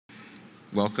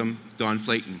welcome Don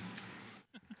Flaten.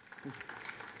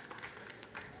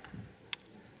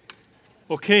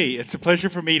 Okay, it's a pleasure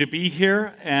for me to be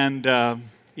here, and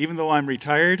even though I'm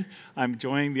retired, I'm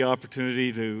enjoying the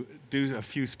opportunity to do a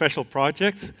few special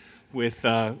projects with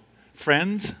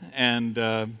friends, and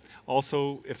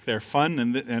also if they're fun,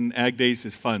 and Ag Days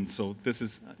is fun, so this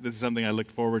is something I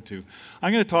look forward to.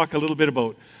 I'm going to talk a little bit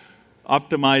about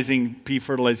optimizing pea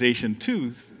fertilization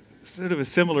too, sort of a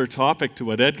similar topic to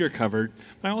what Edgar covered,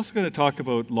 but I'm also going to talk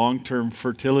about long-term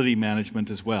fertility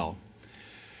management as well.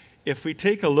 If we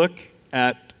take a look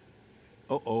at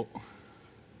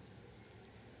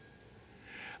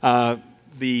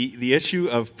the issue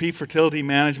of pea fertility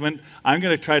management, I'm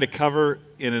going to try to cover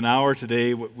in an hour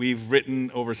today what we've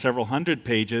written over several hundred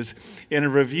pages in a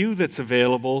review that's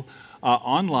available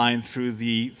online through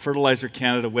the Fertilizer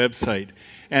Canada website.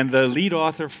 And the lead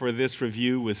author for this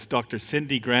review was Dr.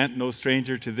 Cindy Grant, no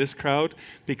stranger to this crowd,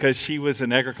 because she was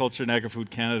an Agriculture and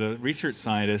Agri-Food Canada research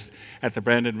scientist at the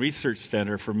Brandon Research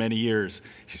Centre for many years.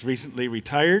 She's recently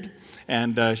retired,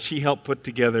 and she helped put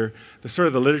together the sort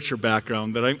of the literature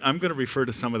background that I'm going to refer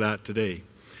to some of that today.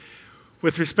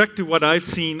 With respect to what I've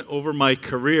seen over my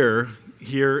career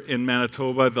here in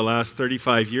Manitoba the last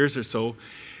 35 years or so,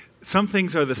 some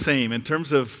things are the same. In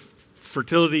terms of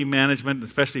fertility management,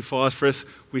 especially phosphorus,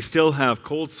 we still have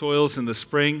cold soils in the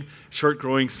spring, short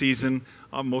growing season.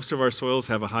 Most of our soils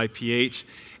have a high pH,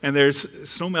 and there's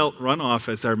snowmelt runoff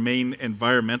as our main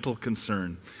environmental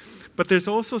concern. But there's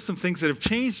also some things that have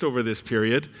changed over this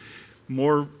period.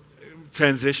 More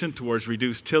transition towards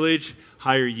reduced tillage,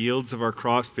 higher yields of our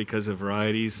crops because of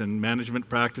varieties and management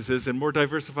practices, and more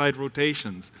diversified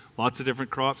rotations, lots of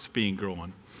different crops being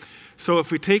grown. So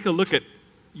if we take a look at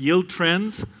yield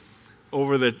trends,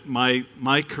 over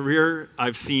my career,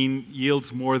 I've seen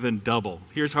yields more than double.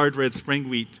 Here's hard red spring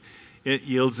wheat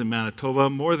yields in Manitoba,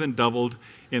 more than doubled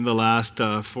in the last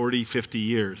 40, 50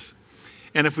 years.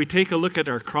 And if we take a look at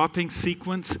our cropping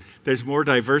sequence, there's more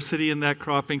diversity in that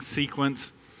cropping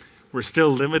sequence. We're still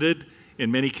limited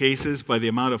in many cases by the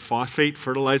amount of phosphate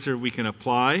fertilizer we can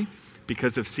apply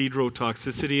because of seed row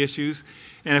toxicity issues.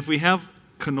 And if we have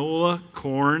canola,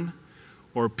 corn,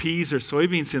 or peas or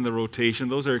soybeans in the rotation,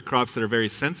 those are crops that are very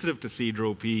sensitive to seed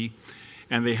row pea,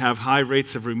 and they have high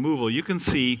rates of removal. You can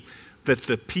see that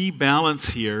the pea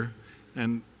balance here,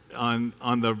 and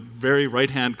on the very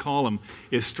right-hand column,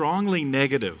 is strongly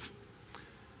negative.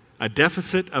 A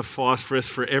deficit of phosphorus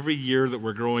for every year that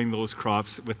we're growing those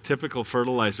crops with typical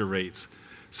fertilizer rates.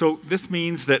 So this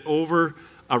means that over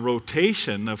a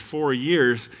rotation of 4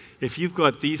 years, if you've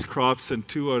got these crops in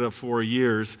 2 out of 4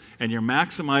 years and you're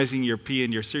maximizing your pea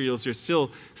and your cereals, you're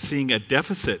still seeing a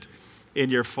deficit in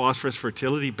your phosphorus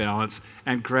fertility balance,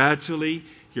 and gradually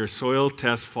your soil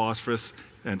test phosphorus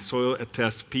and soil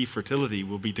test pea fertility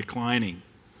will be declining.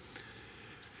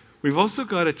 We've also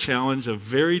got a challenge of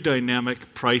very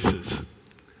dynamic prices,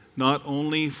 not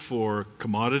only for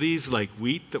commodities like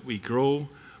wheat that we grow,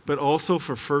 but also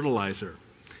for fertilizer.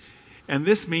 And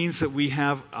this means that we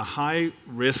have a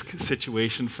high-risk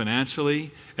situation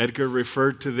financially. Edgar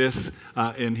referred to this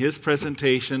in his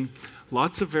presentation.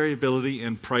 Lots of variability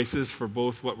in prices for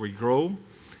both what we grow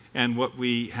and what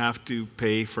we have to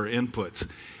pay for inputs.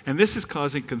 And this is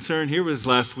causing concern. Here was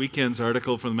last weekend's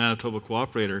article from the Manitoba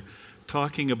Cooperator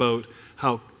talking about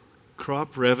how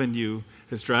crop revenue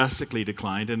has drastically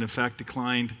declined, and in fact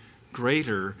declined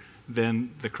greater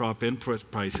than the crop input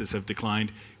prices have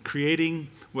declined, creating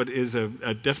what is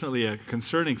definitely a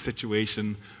concerning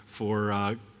situation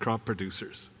for crop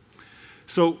producers.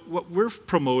 So what we're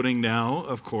promoting now,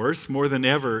 of course, more than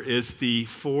ever, is the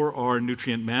 4R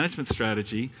nutrient management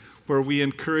strategy, where we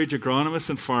encourage agronomists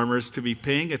and farmers to be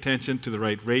paying attention to the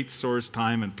right rate, source,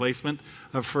 time, and placement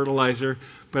of fertilizer.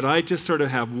 But I just sort of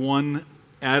have one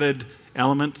added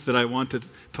element that I want to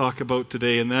talk about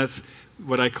today, and that's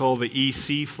what I call the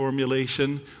EC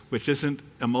formulation, which isn't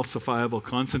emulsifiable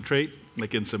concentrate,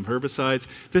 like in some herbicides.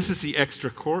 This is the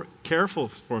extra careful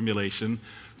formulation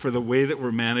for the way that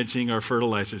we're managing our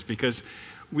fertilizers, because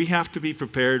we have to be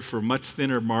prepared for much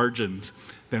thinner margins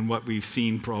than what we've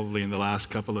seen probably in the last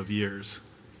couple of years.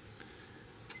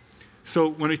 So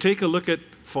when we take a look at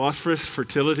phosphorus,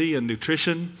 fertility, and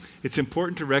nutrition, it's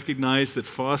important to recognize that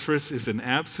phosphorus is an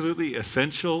absolutely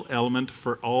essential element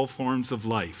for all forms of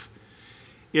life.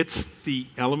 It's the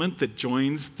element that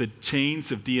joins the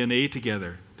chains of DNA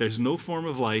together. There's no form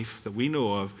of life that we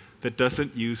know of that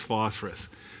doesn't use phosphorus.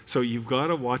 So you've got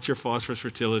to watch your phosphorus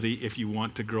fertility if you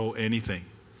want to grow anything.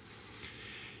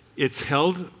 It's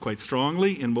held quite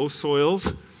strongly in most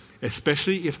soils,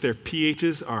 especially if their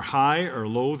pHs are high or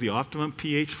low. The optimum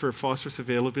pH for phosphorus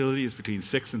availability is between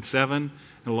 6 and 7,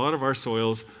 and a lot of our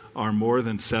soils are more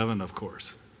than 7, of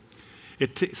course.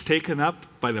 It's taken up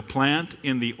by the plant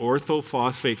in the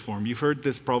orthophosphate form. You've heard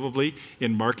this probably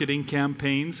in marketing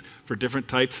campaigns for different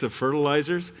types of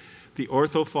fertilizers. The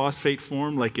orthophosphate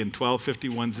form, like in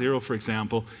 125010, for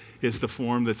example, is the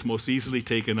form that's most easily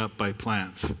taken up by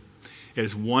plants. It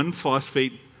is one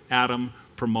phosphate atom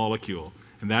per molecule,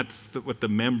 and that's what the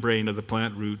membrane of the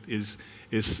plant root is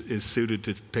suited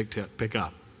to pick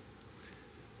up.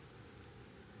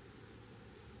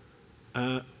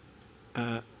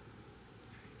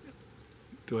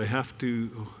 Do I have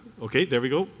to? Okay, there we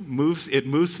go. It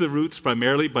moves the roots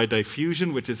primarily by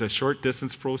diffusion, which is a short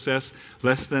distance process,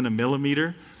 less than 1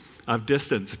 millimeter of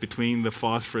distance between the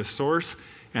phosphorus source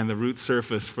and the root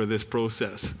surface for this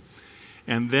process.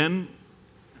 And then,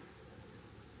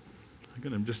 I'm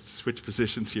going to just switch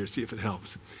positions here, see if it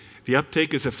helps. The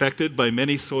uptake is affected by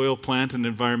many soil, plant, and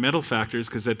environmental factors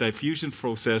because that diffusion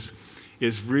process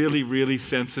is really, really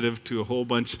sensitive to a whole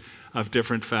bunch of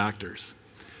different factors.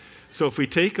 So if we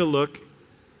take a look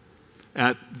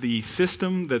at the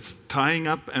system that's tying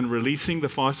up and releasing the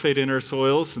phosphate in our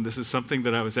soils, and this is something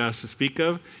that I was asked to speak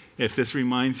of. If this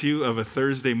reminds you of a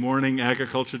Thursday morning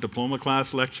agriculture diploma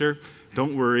class lecture,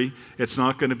 don't worry, it's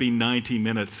not going to be 90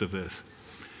 minutes of this.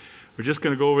 We're just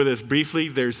going to go over this briefly.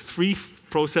 There's 3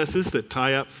 processes that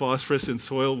tie up phosphorus in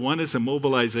soil. One is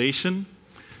immobilization.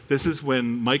 This is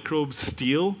when microbes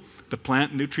steal the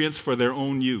plant nutrients for their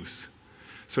own use.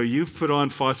 So you've put on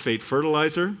phosphate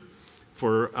fertilizer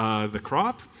for the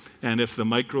crop, and if the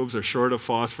microbes are short of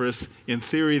phosphorus, in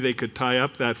theory they could tie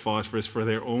up that phosphorus for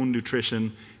their own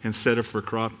nutrition instead of for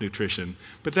crop nutrition.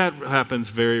 But that happens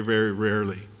very, very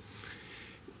rarely.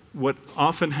 What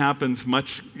often happens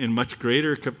in much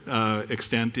greater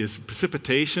extent is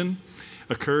precipitation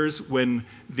occurs when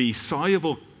the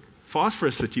soluble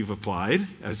phosphorus that you've applied,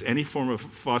 as any form of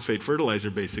phosphate fertilizer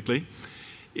basically,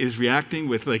 is reacting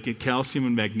with like calcium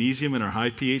and magnesium in our high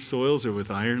pH soils or with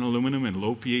iron, aluminum in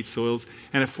low pH soils,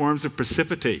 and it forms a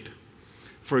precipitate.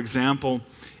 For example,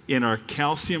 in our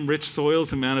calcium-rich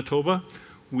soils in Manitoba,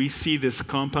 we see this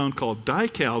compound called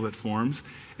dical that forms,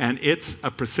 and it's a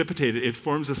precipitate. It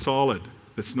forms a solid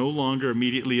that's no longer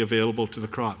immediately available to the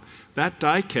crop. That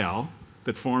dical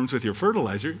that forms with your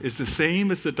fertilizer is the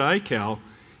same as the dical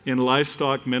in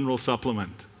livestock mineral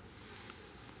supplement.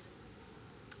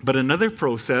 But another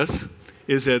process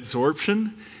is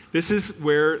adsorption. This is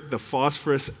where the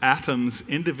phosphorus atoms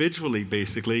individually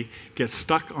basically get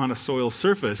stuck on a soil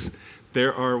surface.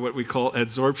 There are what we call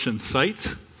adsorption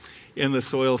sites in the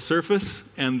soil surface,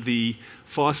 and the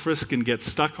phosphorus can get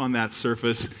stuck on that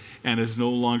surface and is no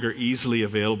longer easily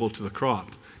available to the crop.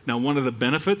 Now, one of the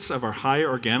benefits of our high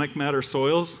organic matter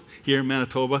soils here in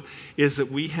Manitoba is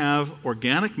that we have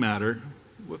organic matter,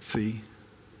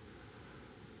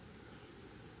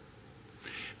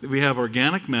 we have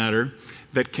organic matter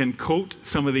that can coat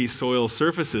some of these soil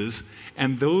surfaces,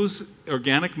 and those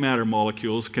organic matter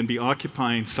molecules can be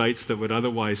occupying sites that would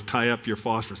otherwise tie up your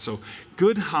phosphorus. So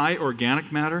good high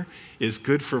organic matter is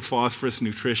good for phosphorus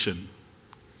nutrition.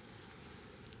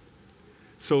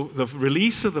 So the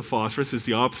release of the phosphorus is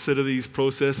the opposite of these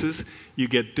processes. You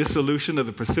get dissolution of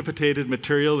the precipitated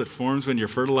material that forms when your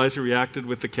fertilizer reacted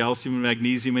with the calcium and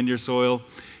magnesium in your soil.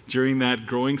 During that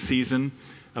growing season,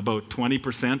 about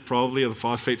 20% probably of the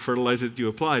phosphate fertilizer that you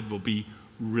applied will be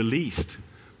released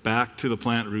back to the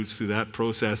plant roots through that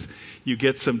process. You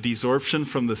get some desorption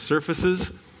from the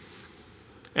surfaces,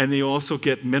 and you also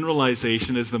get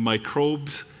mineralization as the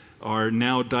microbes are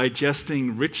now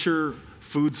digesting richer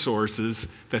food sources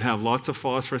that have lots of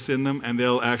phosphorus in them, and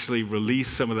they'll actually release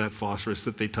some of that phosphorus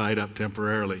that they tied up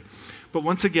temporarily. But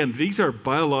once again, these are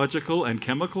biological and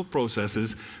chemical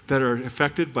processes that are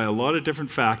affected by a lot of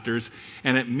different factors,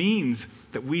 and it means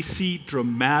that we see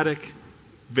dramatic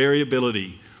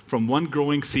variability from one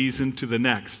growing season to the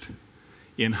next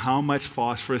in how much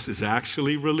phosphorus is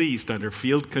actually released under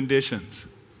field conditions.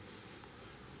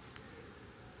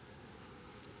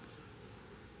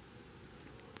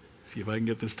 See if I can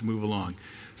get this to move along.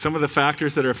 Some of the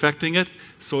factors that are affecting it: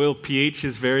 soil pH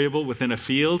is variable within a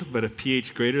field, but at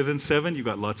pH greater than 7, you've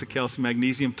got lots of calcium,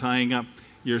 magnesium tying up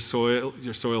your soil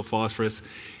phosphorus.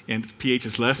 And pH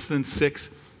is less than 6,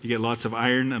 you get lots of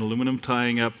iron and aluminum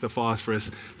tying up the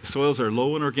phosphorus. The soils are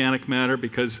low in organic matter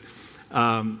because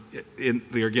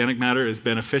the organic matter is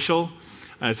beneficial,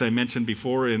 as I mentioned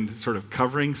before, in sort of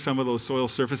covering some of those soil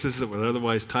surfaces that would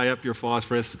otherwise tie up your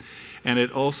phosphorus. And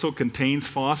it also contains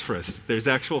phosphorus. There's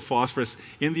actual phosphorus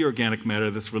in the organic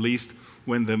matter that's released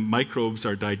when the microbes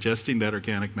are digesting that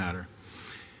organic matter.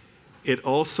 it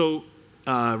also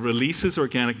releases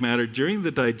organic matter during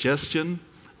the digestion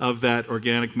of that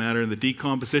organic matter and the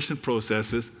decomposition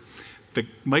processes. The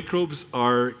microbes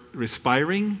are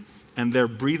respiring and they're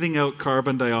breathing out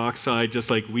carbon dioxide just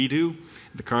like we do.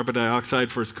 The carbon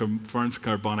dioxide first forms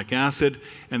carbonic acid,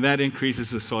 and that increases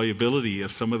the solubility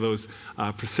of some of those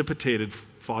precipitated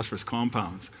phosphorus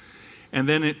compounds. And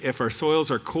then if our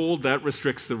soils are cold, that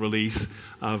restricts the release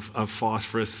of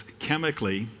phosphorus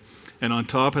chemically. And on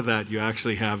top of that, you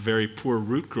actually have very poor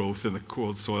root growth in the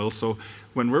cold soil. So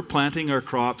when we're planting our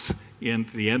crops in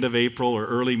the end of April or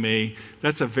early May,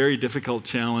 that's a very difficult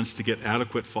challenge to get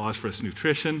adequate phosphorus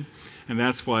nutrition. And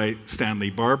that's why Stanley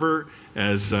Barber,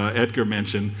 as Edgar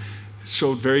mentioned,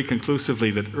 showed very conclusively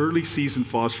that early season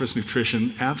phosphorus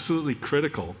nutrition absolutely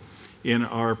critical in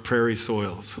our prairie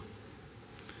soils.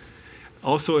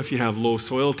 Also, if you have low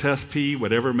soil test P,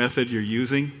 whatever method you're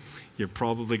using, you're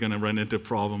probably going to run into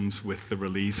problems with the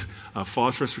release of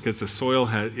phosphorus because the soil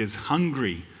is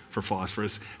hungry for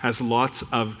phosphorus, has lots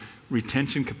of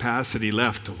retention capacity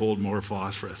left to hold more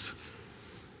phosphorus.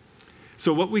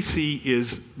 So what we see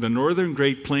is the northern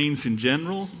Great Plains in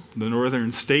general, the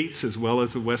northern states as well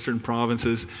as the western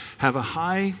provinces, have a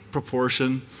high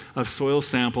proportion of soil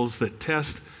samples that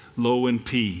test low in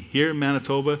P. Here in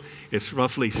Manitoba, it's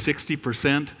roughly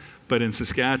 60%, but in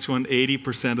Saskatchewan,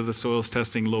 80% of the soils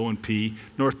testing low in P,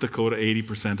 North Dakota,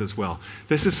 80% as well.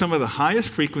 This is some of the highest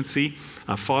frequency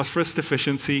of phosphorus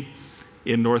deficiency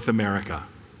in North America.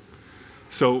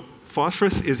 So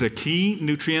phosphorus is a key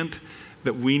nutrient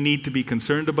that we need to be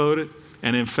concerned about it.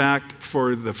 And in fact,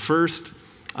 for the first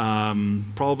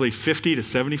probably 50 to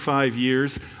 75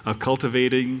 years of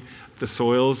cultivating the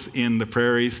soils in the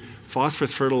prairies,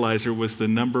 phosphorus fertilizer was the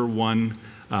 #1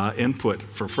 input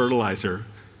for fertilizer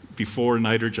before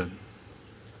nitrogen.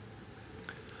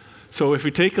 So if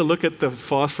we take a look at the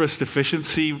phosphorus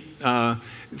deficiency that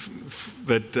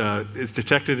is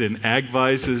detected in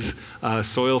AgVise's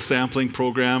soil sampling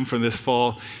program from this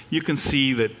fall, you can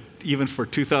see that even for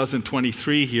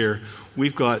 2023 here,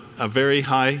 we've got a very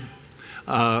high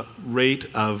rate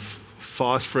of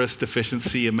phosphorus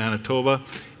deficiency in Manitoba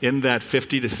in that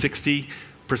 50 to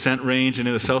 60% range, and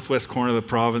in the southwest corner of the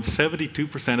province,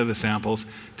 72% of the samples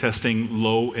testing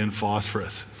low in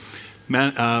phosphorus.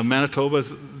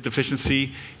 Manitoba's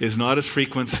deficiency is not as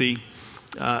frequent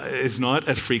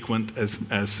as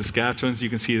Saskatchewan's. You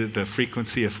can see that the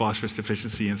frequency of phosphorus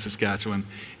deficiency in Saskatchewan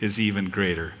is even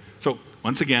greater. So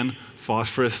once again,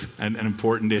 phosphorus an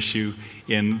important issue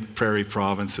in prairie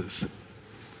provinces.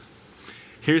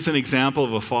 Here's an example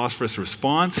of a phosphorus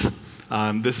response.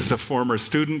 This is a former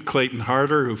student, Clayton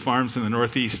Harder, who farms in the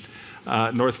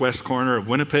northwest corner of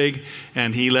Winnipeg,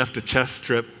 and he left a chest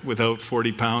strip without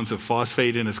 40 pounds of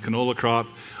phosphate in his canola crop.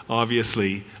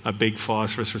 Obviously, a big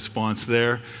phosphorus response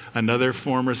there. Another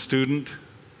former student,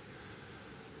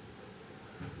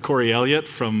 Corey Elliott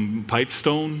from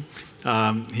Pipestone,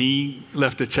 he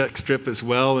left a check strip as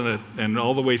well, and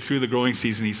all the way through the growing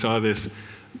season, he saw this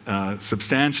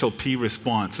substantial P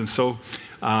response. And so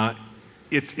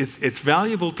it's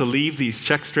valuable to leave these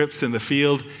check strips in the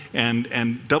field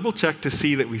and double check to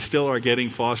see that we still are getting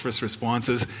phosphorus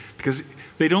responses, because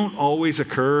they don't always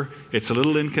occur. It's a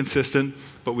little inconsistent,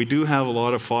 but we do have a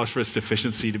lot of phosphorus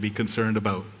deficiency to be concerned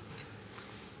about.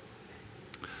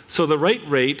 So the right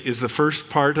rate is the first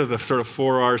part of the sort of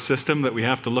 4R system that we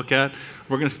have to look at.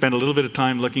 We're going to spend a little bit of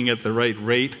time looking at the right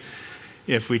rate.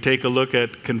 If we take a look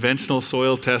at conventional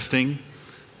soil testing,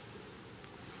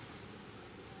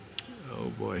 oh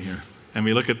boy, here, and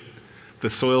we look at the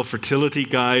Soil Fertility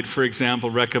Guide, for example,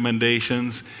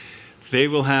 recommendations, they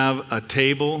will have a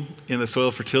table in the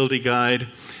Soil Fertility Guide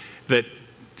that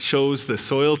shows the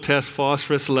soil test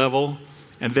phosphorus level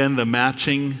and then the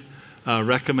matching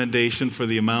recommendation for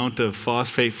the amount of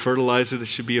phosphate fertilizer that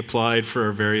should be applied for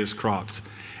our various crops.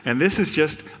 And this is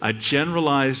just a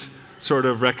generalized sort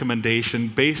of recommendation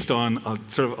based on a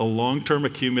sort of a long-term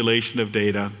accumulation of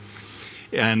data.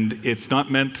 And it's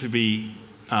not meant to be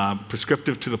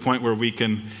prescriptive to the point where we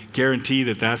can guarantee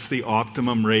that that's the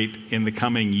optimum rate in the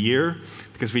coming year,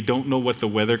 because we don't know what the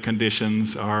weather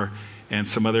conditions are and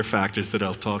some other factors that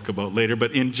I'll talk about later.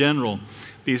 But in general,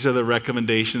 these are the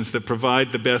recommendations that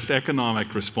provide the best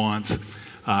economic response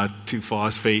to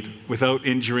phosphate without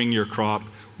injuring your crop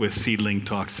with seedling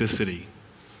toxicity.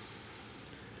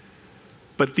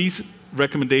 But these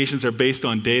recommendations are based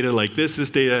on data like this. This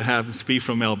data happens to be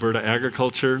from Alberta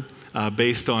Agriculture,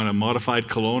 based on a modified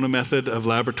Kelowna method of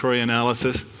laboratory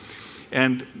analysis.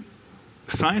 And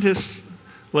scientists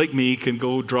like me can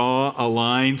go draw a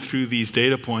line through these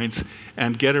data points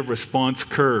and get a response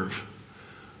curve.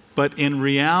 But in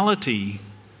reality,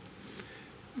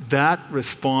 that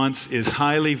response is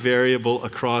highly variable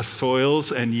across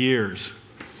soils and years.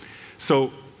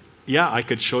 So yeah, I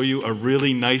could show you a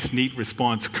really nice, neat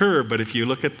response curve, but if you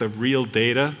look at the real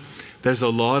data, there's a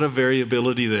lot of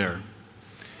variability there.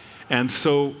 And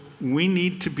so we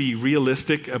need to be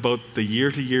realistic about the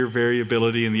year-to-year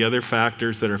variability and the other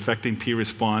factors that are affecting P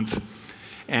response,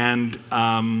 and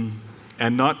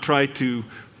not try to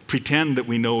pretend that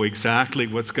we know exactly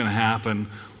what's going to happen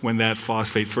when that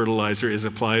phosphate fertilizer is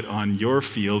applied on your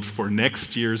field for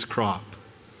next year's crop.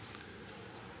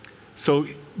 So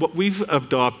what we've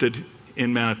adopted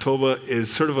in Manitoba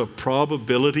is sort of a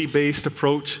probability-based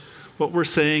approach. What we're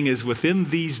saying is within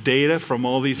these data from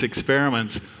all these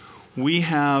experiments, we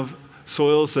have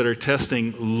soils that are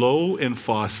testing low in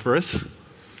phosphorus,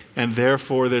 and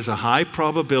therefore there's a high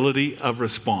probability of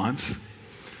response.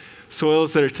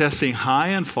 Soils that are testing high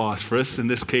in phosphorus, in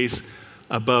this case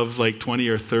above like 20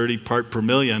 or 30 part per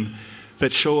million,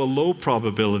 that show a low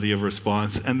probability of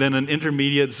response, and then an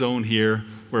intermediate zone here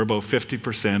where about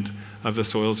 50% of the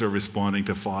soils are responding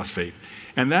to phosphate.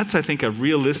 And that's, I think, a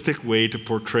realistic way to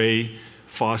portray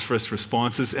phosphorus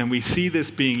responses, and we see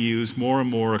this being used more and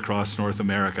more across North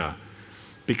America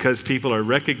because people are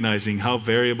recognizing how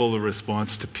variable the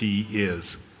response to P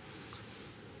is.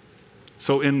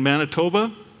 So in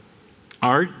Manitoba,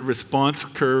 our response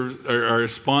curve,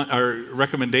 our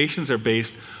recommendations are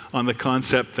based on the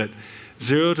concept that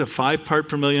 0 to 5 part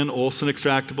per million Olsen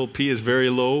extractable P is very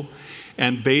low,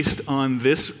 and based on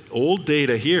this old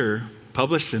data here,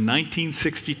 published in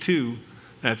 1962,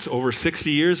 that's over 60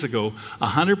 years ago,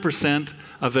 100%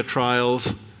 of the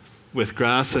trials with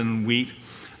grass and wheat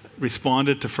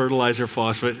responded to fertilizer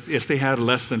phosphate if they had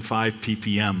less than 5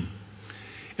 ppm.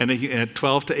 And at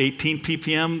 12 to 18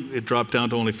 ppm, it dropped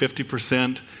down to only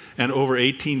 50%, and over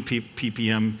 18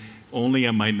 ppm, only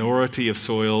a minority of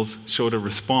soils showed a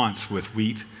response with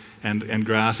wheat and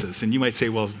grasses. And you might say,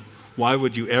 well, why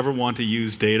would you ever want to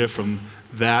use data from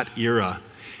that era?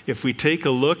 If we take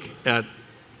a look at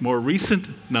more recent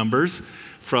numbers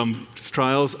from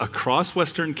trials across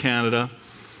Western Canada,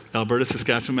 Alberta,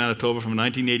 Saskatchewan, Manitoba, from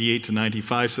 1988 to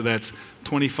 95, so that's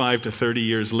 25 to 30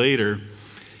 years later,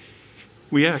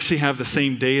 we actually have the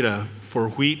same data for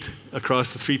wheat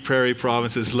across the 3 prairie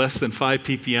provinces, less than 5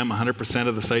 ppm, 100%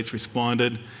 of the sites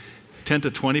responded, 10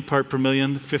 to 20 part per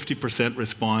million, 50%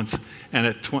 response, and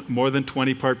at more than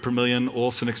 20 part per million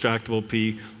Olsen extractable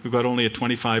P, we've got only a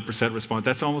 25% response.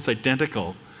 That's almost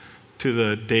identical to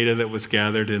the data that was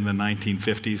gathered in the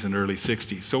 1950s and early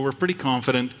 60s. So we're pretty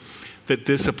confident that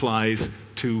this applies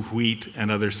to wheat and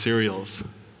other cereals.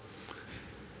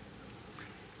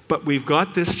 But we've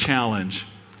got this challenge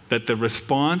that the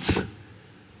response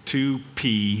to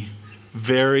P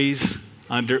varies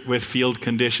with field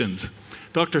conditions.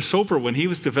 Dr. Soper, when he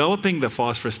was developing the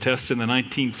phosphorus test in the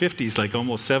 1950s, like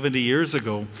almost 70 years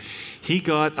ago, he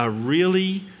got a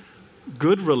really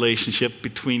good relationship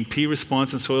between P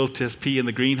response and soil test P in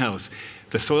the greenhouse.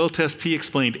 The soil test P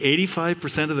explained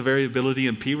 85% of the variability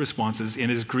in P responses in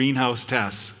his greenhouse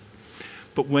tests.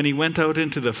 But when he went out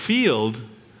into the field,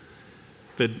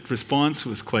 the response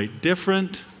was quite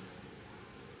different.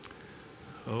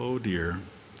 Oh dear.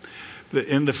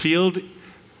 In the field,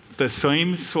 the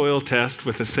same soil test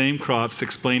with the same crops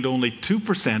explained only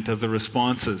 2% of the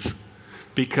responses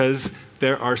because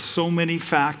there are so many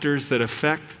factors that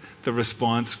affect the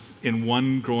response in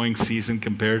one growing season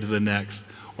compared to the next,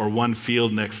 or one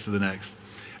field next to the next.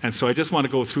 And so I just want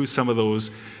to go through some of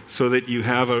those so that you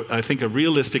have, I think, a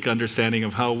realistic understanding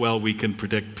of how well we can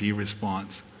predict P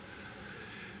response.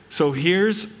 So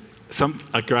here's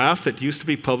a graph that used to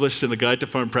be published in the Guide to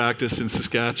Farm Practice in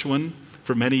Saskatchewan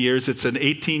for many years. It's an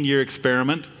 18-year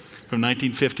experiment from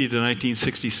 1950 to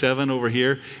 1967 over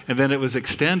here, and then it was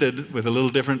extended with a little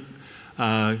different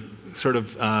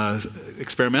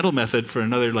experimental method for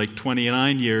another like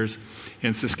 29 years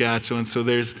in Saskatchewan. So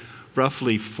there's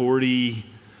roughly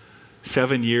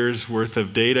 47 years worth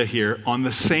of data here on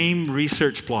the same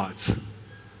research plots.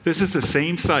 This is the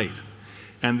same site,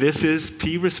 and this is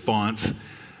P response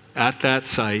at that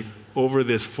site over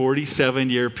this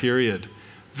 47-year period.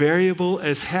 Variable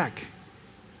as heck.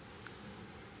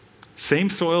 Same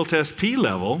soil test P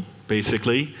level,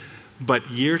 basically, but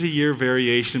year-to-year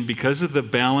variation because of the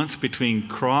balance between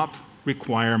crop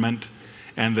requirement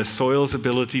and the soil's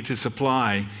ability to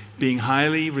supply being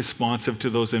highly responsive to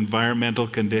those environmental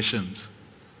conditions.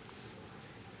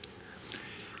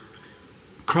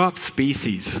 Crop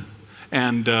species,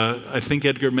 and I think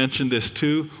Edgar mentioned this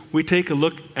too. We take a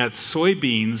look at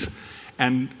soybeans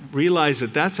and realize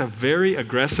that that's a very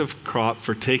aggressive crop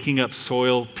for taking up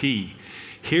soil P.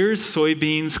 Here's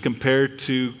soybeans compared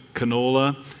to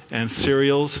canola and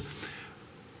cereals.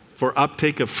 For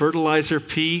uptake of fertilizer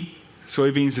P,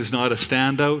 soybeans is not a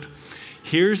standout.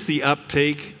 Here's the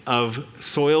uptake of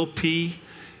soil P,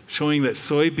 showing that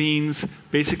soybeans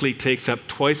basically takes up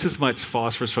twice as much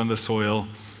phosphorus from the soil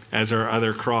as our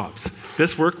other crops.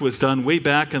 This work was done way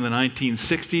back in the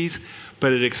 1960s,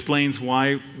 but it explains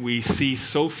why we see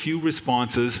so few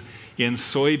responses in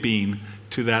soybean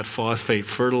to that phosphate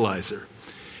fertilizer.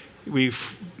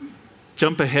 We've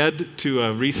jump ahead to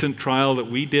a recent trial that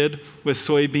we did with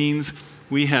soybeans.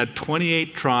 We had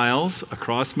 28 trials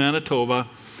across Manitoba,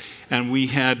 and we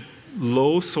had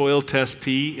low soil test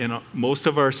P in most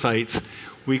of our sites.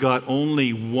 We got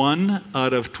only 1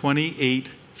 out of 28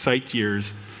 site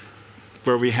years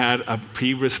where we had a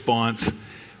P response,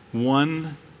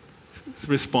 one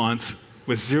response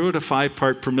with 0 to 5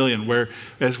 part per million, where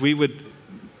as we would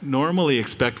normally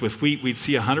expect with wheat, we'd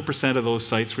see 100% of those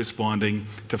sites responding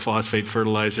to phosphate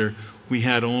fertilizer. We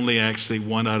had only actually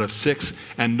 1 out of 6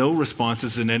 and no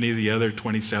responses in any of the other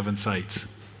 27 sites.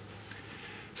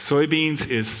 Soybeans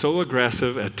is so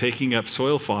aggressive at taking up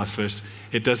soil phosphorus,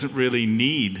 it doesn't really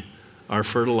need our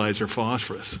fertilizer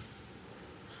phosphorus.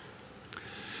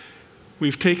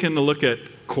 We've taken a look at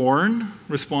corn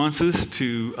responses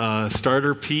to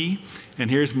starter P,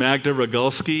 and here's Magda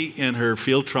Rogalski in her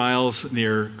field trials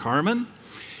near Carmen,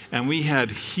 and we had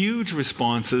huge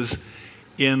responses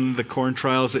in the corn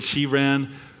trials that she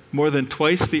ran, more than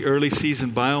twice the early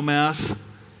season biomass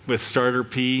with starter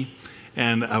P,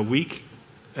 and a week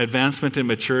advancement in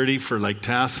maturity for like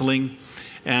tasseling,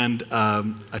 and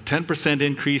a 10%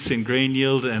 increase in grain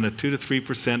yield and a 2 to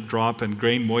 3% drop in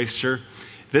grain moisture.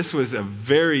 This was a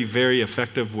very, very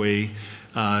effective way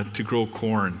to grow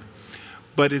corn.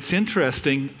 But it's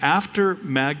interesting, after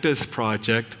Magda's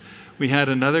project, we had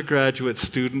another graduate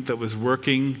student that was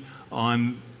working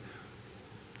on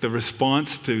the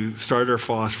response to starter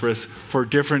phosphorus for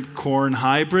different corn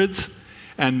hybrids,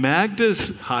 and Magda's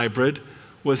hybrid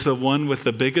was the one with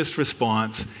the biggest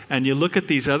response. And you look at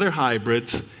these other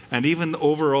hybrids, and even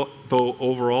overall, though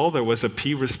overall there was a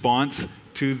P response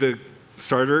to the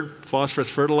starter phosphorus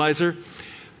fertilizer,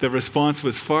 the response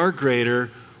was far greater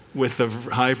with the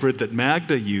hybrid that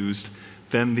Magda used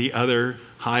than the other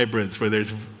hybrids, where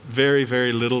there's very,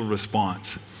 very little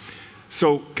response.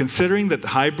 So considering that the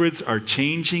hybrids are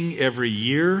changing every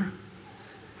year,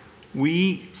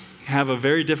 we have a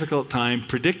very difficult time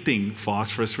predicting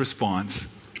phosphorus response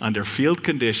under field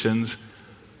conditions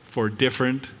for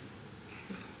different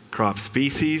crop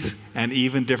species and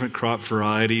even different crop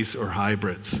varieties or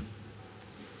hybrids.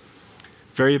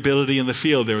 Variability in the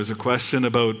field. There was a question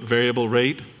about variable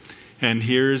rate, and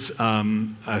here's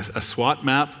a SWOT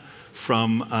map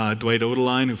from Dwight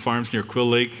Odeline, who farms near Quill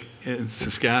Lake in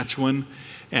Saskatchewan.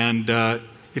 And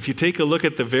if you take a look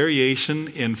at the variation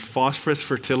in phosphorus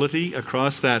fertility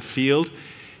across that field,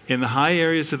 in the high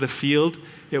areas of the field,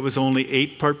 it was only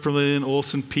 8 part per million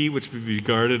Olsen P, which would be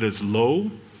regarded as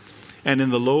low. And in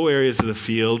the low areas of the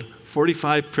field,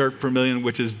 45 part per million,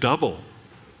 which is double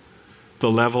the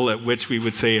level at which we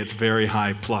would say it's very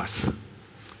high plus.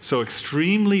 So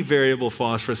extremely variable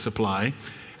phosphorus supply.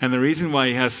 And the reason why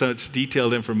he has such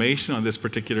detailed information on this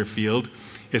particular field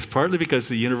is partly because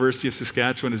the University of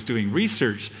Saskatchewan is doing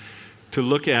research to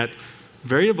look at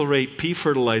variable rate P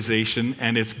fertilization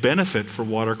and its benefit for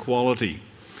water quality.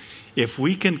 If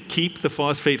we can keep the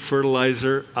phosphate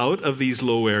fertilizer out of these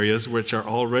low areas, which are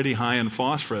already high in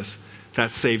phosphorus,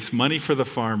 that saves money for the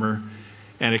farmer,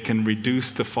 and it can reduce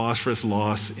the phosphorus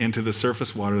loss into the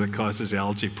surface water that causes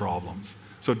algae problems.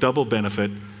 So double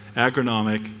benefit,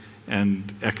 agronomic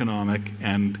and economic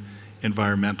and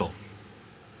environmental.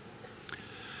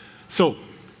 So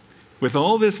with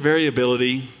all this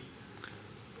variability,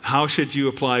 how should you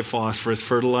apply phosphorus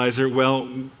fertilizer? Well,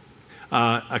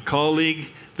 a colleague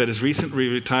that is recently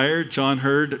retired, John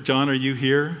Hurd. John, are you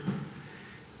here?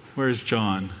 Where's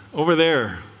John? Over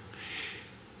there.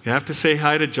 You have to say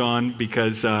hi to John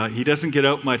because he doesn't get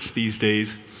out much these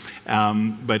days,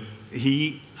 but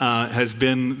he has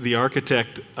been the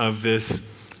architect of this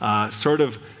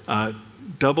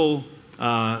double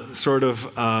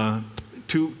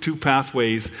two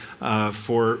pathways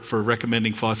for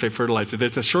recommending phosphate fertilizer.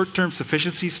 There's a short-term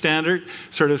sufficiency standard,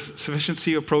 sort of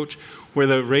sufficiency approach, where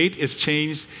the rate is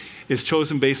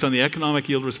chosen based on the economic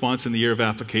yield response in the year of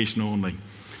application only.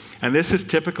 And this is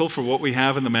typical for what we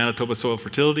have in the Manitoba Soil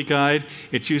Fertility Guide.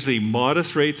 It's usually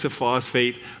modest rates of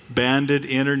phosphate banded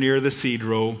in or near the seed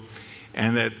row,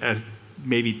 and at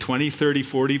maybe 20, 30,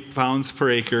 40 pounds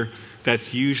per acre,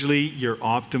 that's usually your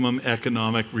optimum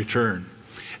economic return.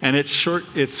 And it's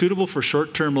suitable for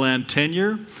short-term land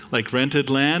tenure, like rented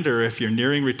land, or if you're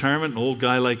nearing retirement, an old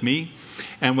guy like me,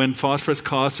 and when phosphorus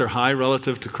costs are high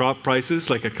relative to crop prices,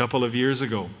 like a couple of years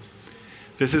ago.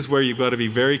 This is where you've got to be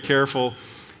very careful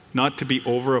not to be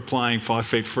over-applying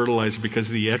phosphate fertilizer because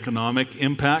of the economic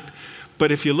impact.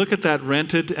 But if you look at that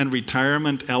rented and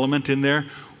retirement element in there,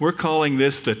 we're calling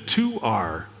this the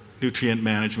 2R nutrient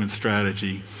management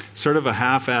strategy, sort of a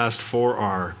half-assed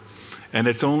 4R. And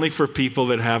it's only for people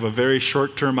that have a very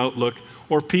short-term outlook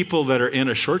or people that are in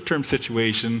a short-term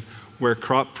situation where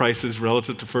crop prices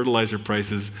relative to fertilizer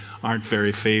prices aren't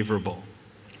very favorable.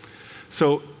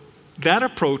 So that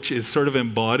approach is sort of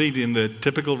embodied in the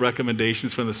typical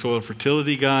recommendations from the Soil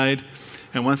Fertility Guide.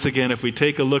 And once again, if we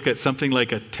take a look at something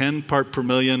like a 10 part per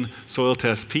million soil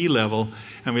test P level,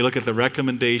 and we look at the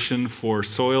recommendation for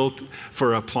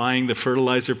applying the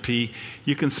fertilizer P,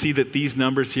 you can see that these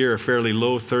numbers here are fairly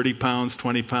low, 30 pounds,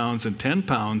 20 pounds, and 10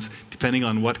 pounds, depending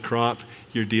on what crop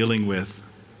you're dealing with.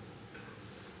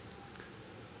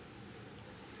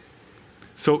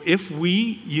 So if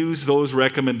we use those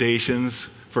recommendations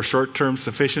for short-term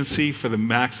sufficiency for the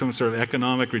maximum sort of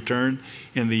economic return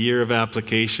in the year of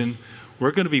application,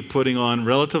 we're going to be putting on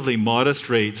relatively modest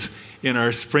rates. In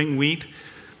our spring wheat,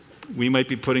 we might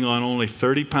be putting on only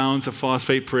 30 pounds of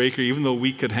phosphate per acre, even though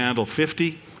wheat could handle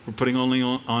 50. We're putting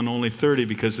on only 30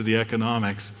 because of the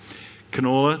economics.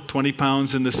 Canola, 20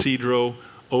 pounds in the seed row.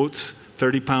 Oats,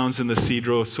 30 pounds in the seed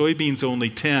row. Soybeans, only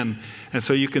 10. And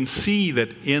so you can see that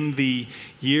in the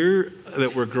year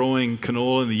that we're growing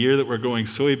canola and the year that we're growing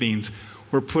soybeans,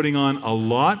 we're putting on a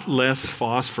lot less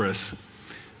phosphorus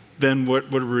than what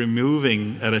we're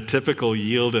removing at a typical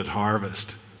yield at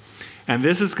harvest. And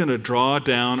this is going to draw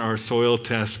down our soil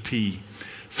test P.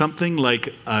 Something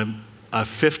like a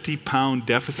 50-pound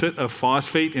deficit of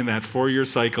phosphate in that 4-year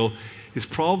cycle is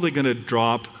probably going to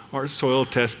drop our soil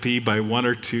test P by 1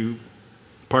 or 2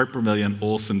 part per million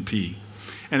Olsen P.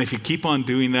 And if you keep on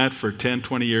doing that for a 10,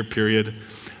 20-year period,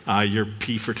 your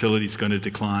P fertility is going to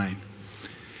decline.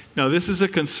 Now, this is a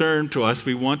concern to us.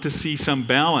 We want to see some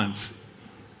balance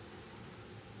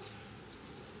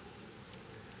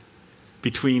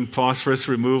between phosphorus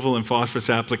removal and phosphorus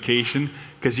application,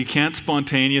 because you can't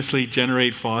spontaneously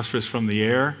generate phosphorus from the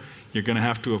air. You're going to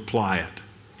have to apply it,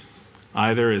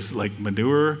 either as like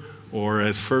manure or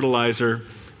as fertilizer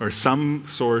or some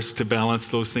source to balance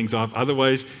those things off.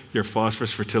 Otherwise, your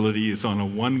phosphorus fertility is on a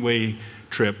one-way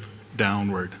trip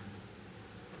downward.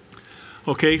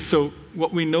 Okay, so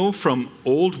what we know from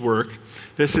old work,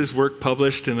 this is work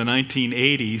published in the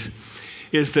 1980s,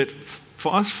 is that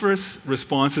phosphorus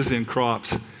responses in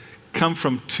crops come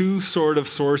from two sort of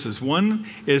sources. One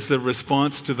is the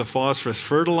response to the phosphorus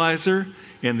fertilizer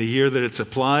in the year that it's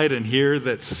applied, and here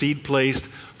that's seed-placed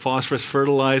phosphorus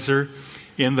fertilizer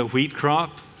in the wheat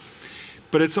crop.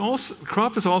 But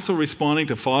crop is also responding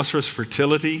to phosphorus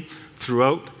fertility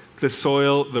throughout the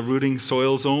soil, the rooting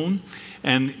soil zone.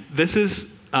 And this is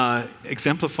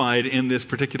exemplified in this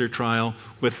particular trial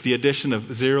with the addition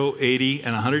of 0, 80,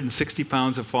 and 160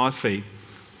 pounds of phosphate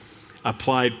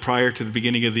applied prior to the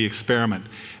beginning of the experiment.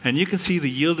 And you can see the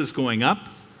yield is going up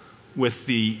with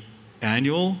the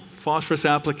annual phosphorus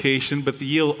application, but the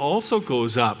yield also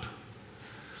goes up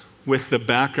with the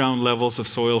background levels of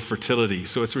soil fertility.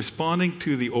 So it's responding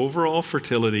to the overall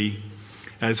fertility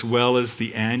as well as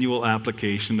the annual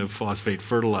application of phosphate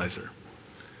fertilizer.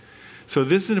 So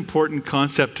this is an important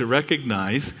concept to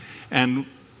recognize, and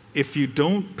if you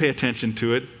don't pay attention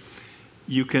to it,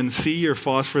 you can see your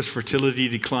phosphorus fertility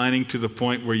declining to the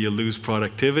point where you lose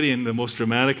productivity. And the most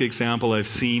dramatic example I've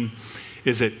seen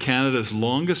is at Canada's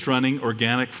longest running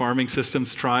organic farming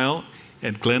systems trial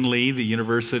at Glenlee. The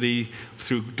university,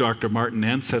 through Dr. Martin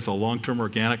Entz, has a long-term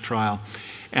organic trial.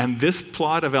 And this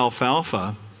plot of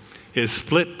alfalfa is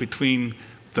split between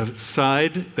the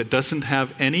side that doesn't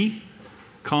have any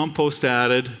compost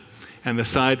added and the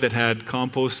side that had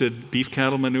composted beef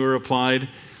cattle manure applied.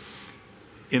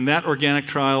 In that organic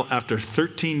trial, after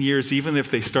 13 years, even if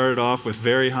they started off with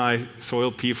very high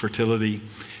soil P fertility,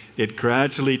 it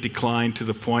gradually declined to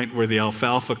the point where the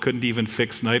alfalfa couldn't even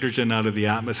fix nitrogen out of the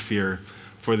atmosphere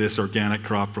for this organic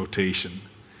crop rotation.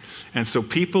 And so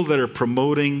people that are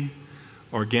promoting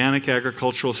organic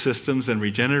agricultural systems and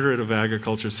regenerative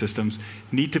agriculture systems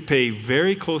need to pay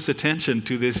very close attention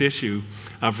to this issue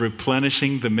of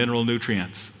replenishing the mineral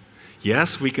nutrients.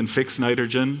 Yes, we can fix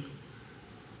nitrogen,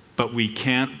 but we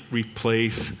can't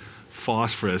replace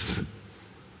phosphorus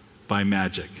by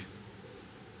magic.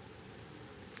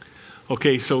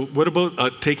 Okay, so what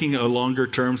about taking a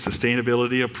longer-term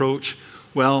sustainability approach?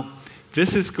 Well,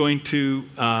 this is going to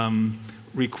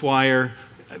require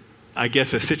I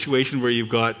guess, a situation where you've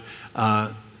got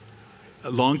a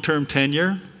long-term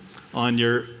tenure on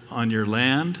your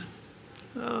land.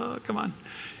 Oh, come on.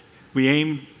 We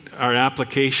aim our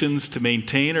applications to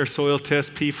maintain our soil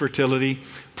test P fertility,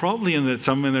 probably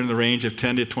somewhere in the range of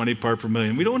 10 to 20 part per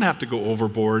million. We don't have to go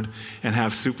overboard and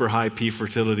have super high P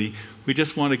fertility. We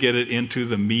just want to get it into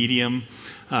the medium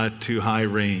to high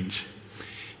range.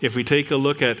 If we take a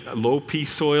look at low P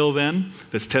soil then,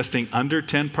 that's testing under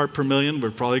 10 part per million,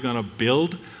 we're probably going to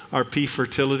build our P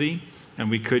fertility, and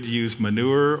we could use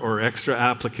manure or extra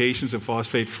applications of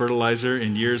phosphate fertilizer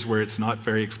in years where it's not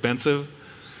very expensive.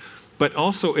 But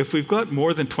also, if we've got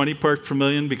more than 20 parts per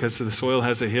million because the soil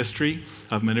has a history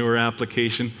of manure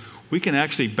application, we can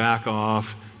actually back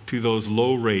off to those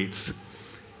low rates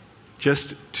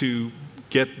just to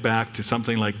get back to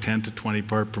something like 10 to 20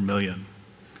 part per million.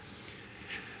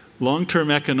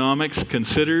 Long-term economics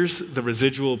considers the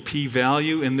residual P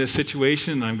value in this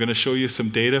situation, and I'm going to show you some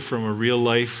data from a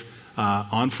real-life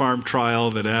on-farm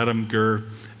trial that Adam Gurr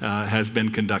has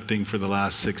been conducting for the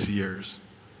last 6 years.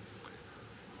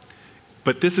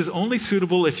 But this is only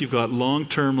suitable if you've got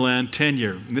long-term land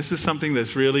tenure. And this is something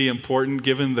that's really important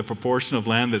given the proportion of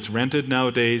land that's rented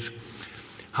nowadays.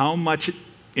 How much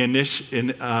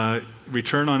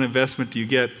return on investment do you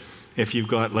get if you've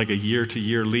got like a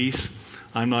year-to-year lease?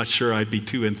 I'm not sure I'd be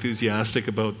too enthusiastic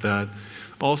about that.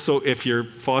 Also, if your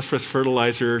phosphorus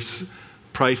fertilizers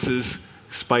prices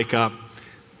spike up,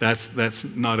 that's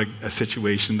not a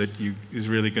situation that is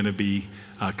really going to be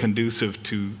conducive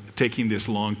to taking this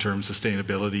long-term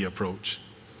sustainability approach.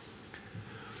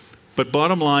 But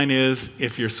bottom line is,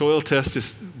 if your soil test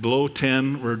is below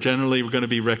 10, we're going to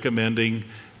be recommending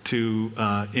to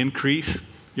increase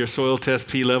your soil test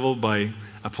P level by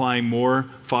applying more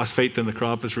phosphate than the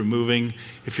crop is removing.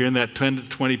 If you're in that 10 to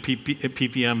 20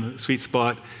 ppm sweet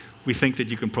spot, we think that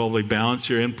you can probably balance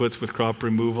your inputs with crop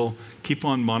removal. Keep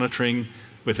on monitoring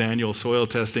with annual soil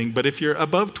testing. But if you're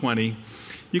above 20,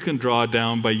 you can draw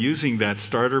down by using that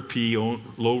starter P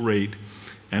low rate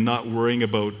and not worrying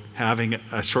about having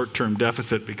a short-term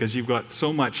deficit, because you've got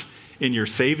so much in your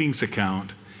savings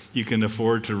account, you can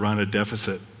afford to run a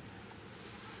deficit.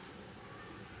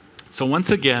 So once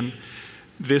again,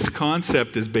 this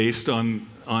concept is based on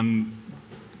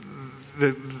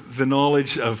the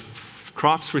knowledge of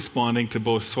crops responding to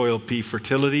both soil P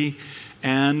fertility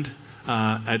and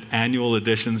at annual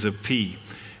additions of P.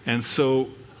 And so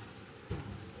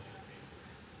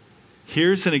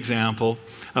here's an example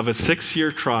of a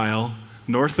 6-year trial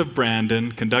north of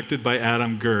Brandon conducted by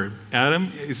Adam Gurr.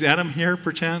 Is Adam here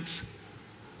perchance?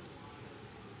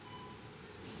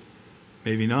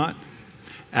 Maybe not.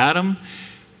 Adam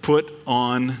put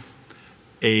on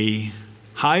a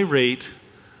high rate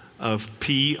of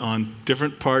P on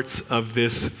different parts of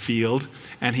this field,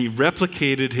 and he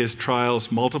replicated his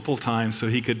trials multiple times so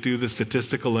he could do the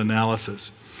statistical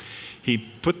analysis. He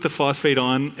put the phosphate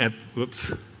on at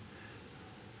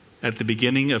the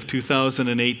beginning of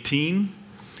 2018,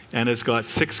 and has got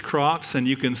 6 crops, and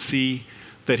you can see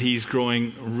that he's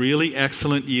growing really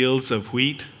excellent yields of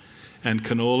wheat and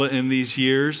canola in these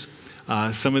years.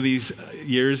 Some of these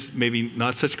years, maybe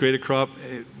not such great a crop.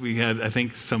 We had, I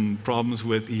think,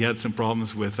 he had some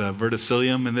problems with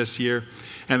verticillium in this year.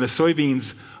 And the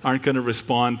soybeans aren't going to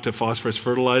respond to phosphorus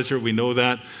fertilizer, we know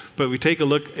that. But we take a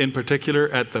look in particular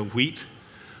at the wheat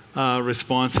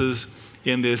responses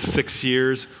in this 6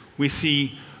 years. We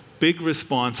see big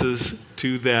responses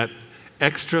to that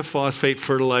extra phosphate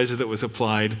fertilizer that was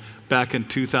applied back in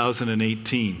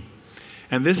 2018.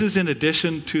 And this is in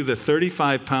addition to the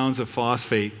 35 pounds of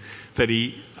phosphate that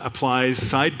he applies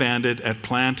side-banded at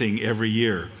planting every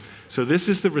year. So this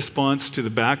is the response to the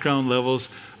background levels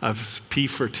of P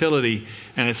fertility,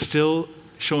 and it's still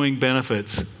showing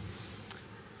benefits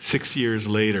 6 years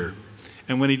later.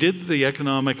 And when he did the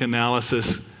economic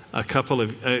analysis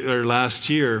last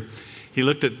year, he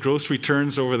looked at gross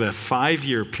returns over the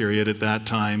 5-year period at that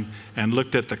time and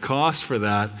looked at the cost for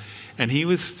that, and he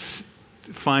was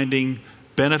finding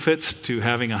benefits to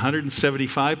having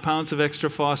 175 pounds of extra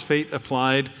phosphate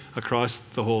applied across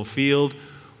the whole field,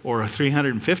 or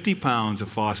 350 pounds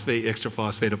of extra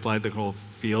phosphate applied to the whole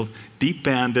field, deep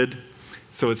banded,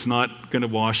 so it's not going to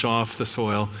wash off the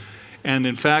soil. And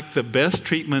in fact, the best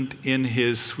treatment in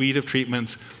his suite of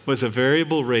treatments was a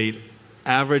variable rate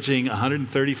averaging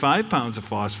 135 pounds of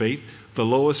phosphate, the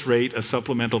lowest rate of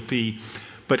supplemental P,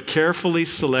 but carefully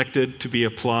selected to be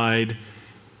applied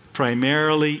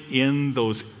primarily in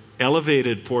those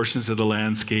elevated portions of the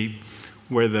landscape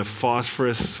where the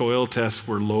phosphorus soil tests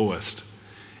were lowest,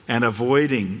 and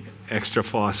avoiding extra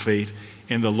phosphate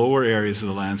in the lower areas of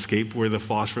the landscape where the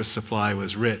phosphorus supply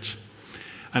was rich.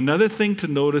 Another thing to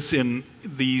notice in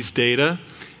these data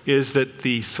is that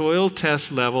the soil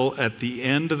test level at the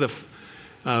end of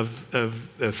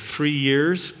the 3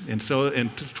 years, and so in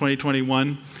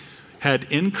 2021, had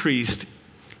increased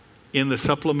in the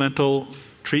supplemental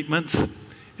treatments.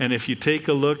 And if you take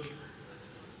a look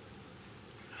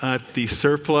at the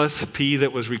surplus P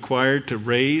that was required to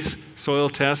raise soil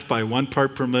tests by 1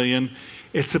 part per million,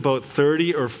 it's about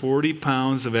 30 or 40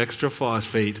 pounds of extra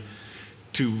phosphate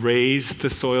to raise the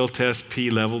soil test P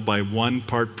level by 1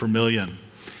 part per million.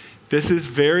 This is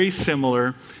very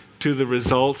similar to the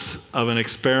results of an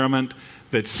experiment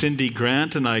that Cindy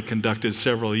Grant and I conducted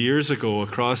several years ago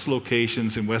across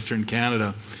locations in Western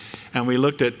Canada. And we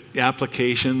looked at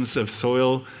applications of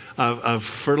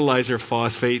fertilizer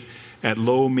phosphate at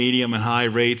low, medium, and high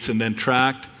rates, and then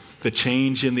tracked the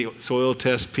change in the soil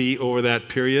test P over that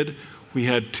period. We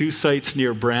had 2 sites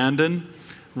near Brandon,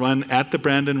 run at the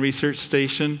Brandon Research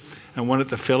Station, and one at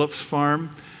the Phillips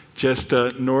Farm, just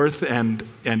north and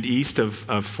east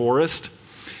of Forest.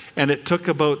 And it took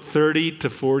about 30 to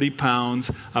 40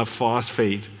 pounds of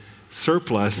phosphate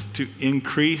surplus to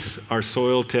increase our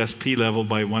soil test P level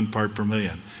by 1 part per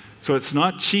million. So it's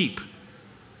not cheap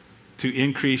to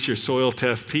increase your soil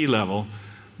test P level,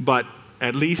 but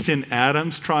at least in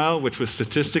Adam's trial, which was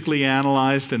statistically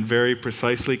analyzed and very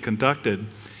precisely conducted,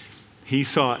 he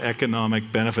saw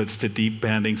economic benefits to deep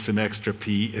banding some extra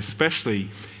P, especially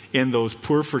in those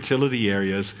poor fertility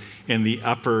areas in the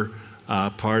upper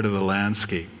part of the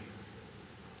landscape.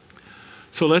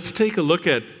 So let's take a look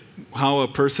at how a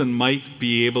person might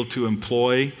be able to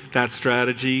employ that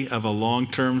strategy of a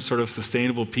long-term sort of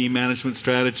sustainable P management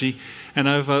strategy. And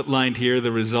I've outlined here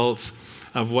the results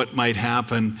of what might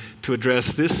happen to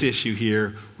address this issue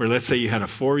here, where let's say you had a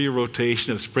 4-year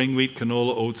rotation of spring wheat,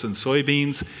 canola, oats, and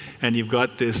soybeans, and you've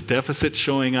got this deficit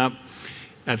showing up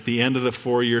at the end of the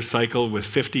 4-year cycle with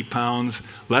 50 pounds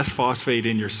less phosphate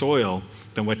in your soil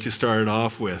than what you started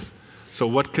off with. So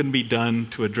what can be done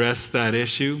to address that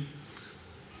issue?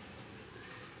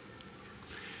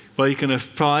 Well, you can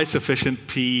apply sufficient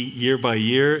P year by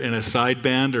year in a side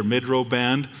band or mid-row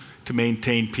band to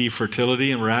maintain P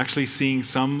fertility, and we're actually seeing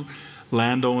some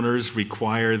landowners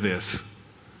require this,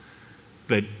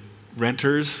 that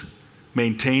renters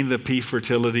maintain the P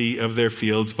fertility of their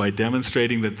fields by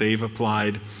demonstrating that they've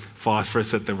applied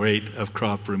phosphorus at the rate of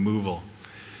crop removal.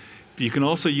 You can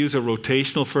also use a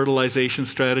rotational fertilization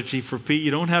strategy for P. You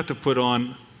don't have to put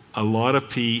on a lot of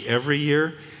P every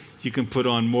year. You can put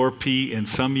on more P in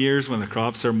some years when the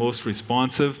crops are most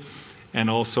responsive, and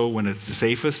also when it's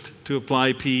safest to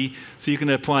apply P. So you can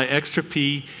apply extra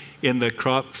P in the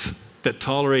crops that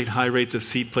tolerate high rates of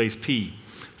seed place P.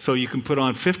 So you can put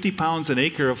on 50 pounds an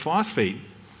acre of phosphate,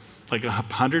 like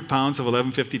 100 pounds of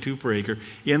 1152 per acre,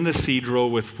 in the seed row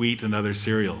with wheat and other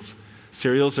cereals.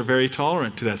 Cereals are very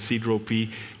tolerant to that seed row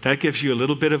P. That gives you a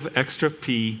little bit of extra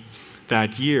P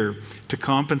that year to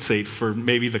compensate for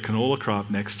maybe the canola crop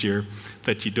next year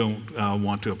that you don't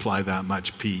want to apply that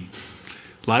much P.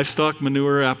 Livestock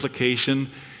manure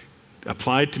application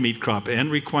applied to meet crop N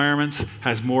requirements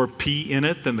has more P in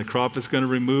it than the crop is going to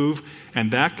remove,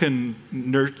 and that can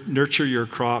nurture your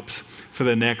crops for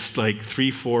the next like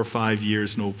 3, 4, 5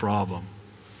 years, no problem.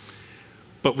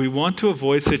 But we want to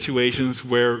avoid situations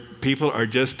where people are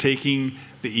just taking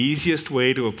the easiest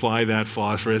way to apply that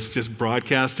phosphorus, just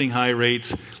broadcasting high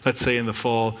rates, let's say in the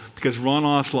fall, because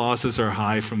runoff losses are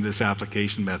high from this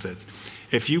application method.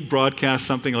 If you broadcast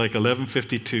something like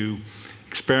 1152,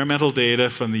 experimental data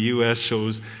from the US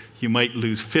shows you might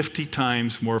lose 50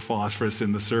 times more phosphorus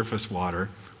in the surface water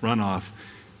runoff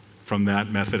from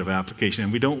that method of application.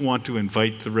 And we don't want to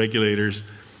invite the regulators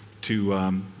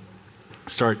to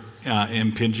start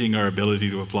impinging our ability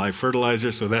to apply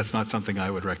fertilizer, so that's not something I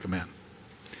would recommend.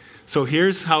 So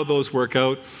here's how those work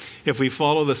out. If we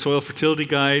follow the Soil Fertility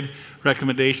Guide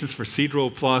recommendations for seed row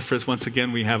phosphorus, once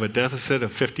again we have a deficit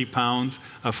of 50 pounds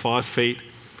of phosphate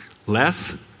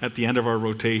less at the end of our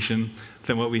rotation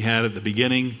than what we had at the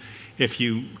beginning. If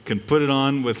you can put it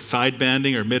on with side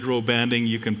banding or mid-row banding,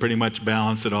 you can pretty much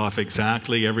balance it off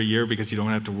exactly every year because you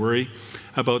don't have to worry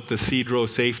about the seed row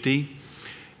safety.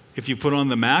 If you put on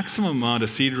the maximum amount of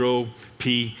seed row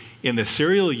P in the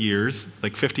cereal years,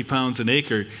 like 50 pounds an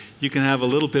acre, you can have a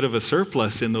little bit of a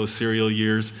surplus in those cereal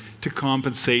years to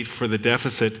compensate for the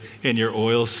deficit in your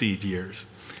oil seed years.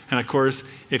 And of course,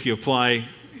 if you apply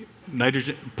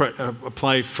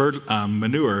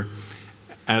manure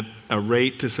at a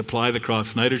rate to supply the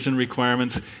crop's nitrogen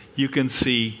requirements, you can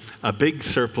see a big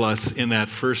surplus in that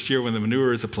first year when the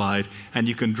manure is applied, and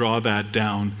you can draw that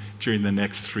down during the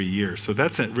next 3 years. So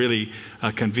that's a really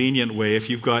convenient way. If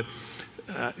you've got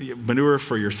manure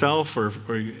for yourself or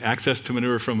access to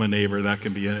manure from a neighbor, that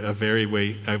can be a very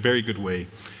good way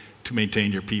to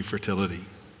maintain your pea fertility.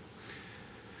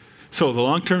 So the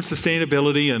long-term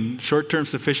sustainability and short-term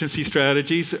sufficiency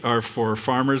strategies are for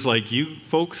farmers like you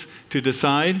folks to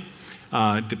decide,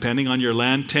 depending on your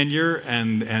land tenure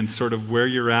and sort of where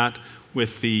you're at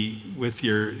with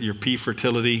your pea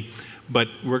fertility. But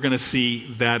we're going to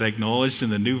see that acknowledged in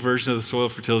the new version of the Soil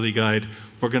Fertility Guide.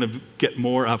 We're going to get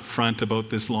more upfront about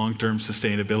this long-term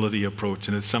sustainability approach,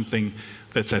 and it's something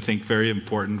that's, I think, very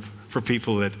important for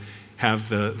people that have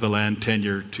the land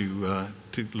tenure to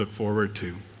look forward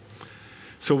to.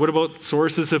 So what about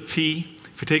sources of pea?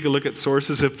 If we take a look at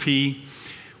sources of pea,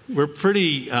 we're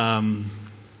pretty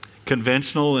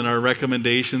conventional in our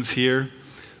recommendations here.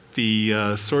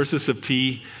 The sources of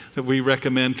pea that we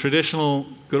recommend, traditional,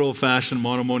 good old-fashioned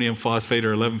monoammonium phosphate, or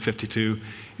 1152,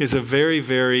 is a very,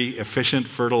 very efficient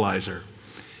fertilizer.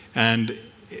 And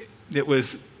it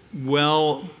was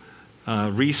well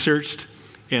researched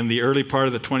in the early part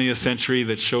of the 20th century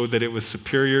that showed that it was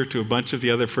superior to a bunch of the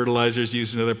other fertilizers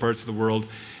used in other parts of the world.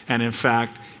 And in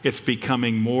fact, it's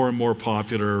becoming more and more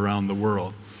popular around the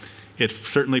world. It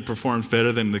certainly performs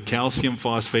better than the calcium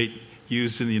phosphate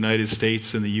used in the United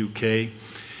States and the UK.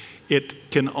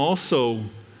 It can also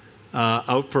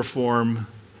outperform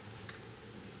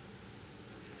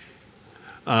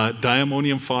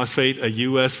diammonium phosphate, a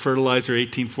US fertilizer,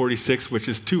 1846, which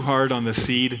is too hard on the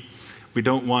seed. We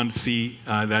don't want to see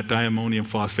that diammonium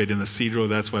phosphate in the seed row.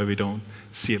 That's why we don't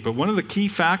see it. But one of the key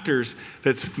factors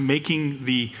that's making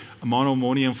the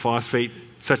monoammonium phosphate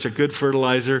such a good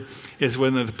fertilizer is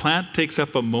when the plant takes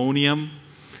up ammonium,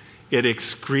 it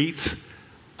excretes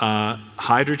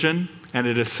hydrogen, and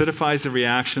it acidifies the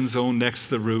reaction zone next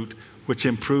to the root, which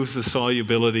improves the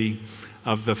solubility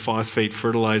of the phosphate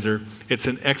fertilizer. It's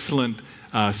an excellent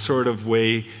sort of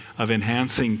way of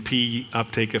enhancing pea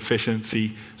uptake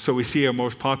efficiency. So we see our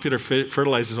most popular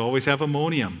fertilizers always have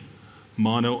ammonium,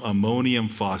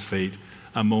 monoammonium phosphate,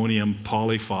 ammonium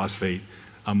polyphosphate.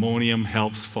 Ammonium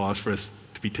helps phosphorus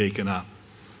to be taken up.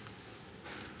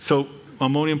 So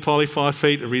ammonium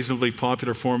polyphosphate, a reasonably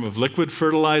popular form of liquid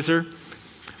fertilizer.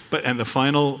 And the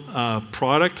final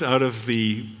product out of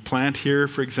the plant here,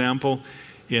 for example,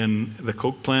 in the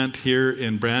Coke plant here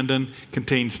in Brandon,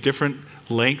 contains different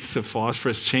lengths of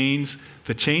phosphorus chains.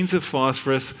 The chains of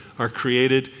phosphorus are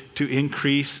created to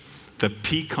increase the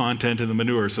pea content in the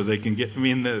manure, so they can get,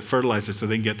 the fertilizer, so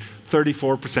they can get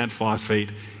 34% phosphate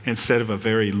instead of a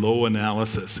very low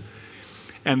analysis.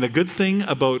 And the good thing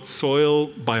about soil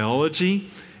biology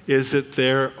is that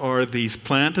there are these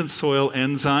plant and soil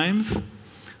enzymes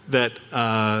that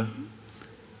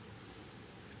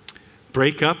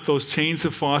break up those chains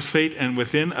of phosphate, and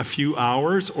within a few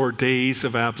hours or days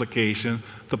of application,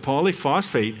 the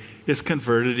polyphosphate is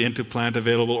converted into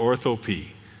plant-available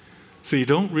ortho-P. So you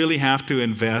don't really have to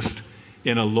invest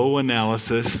in a low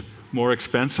analysis, more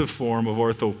expensive form of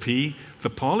ortho-P. The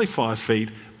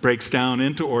polyphosphate breaks down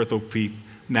into ortho-P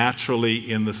naturally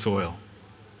in the soil.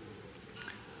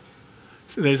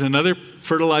 So there's another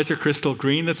fertilizer, Crystal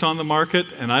Green, that's on the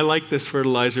market, and I like this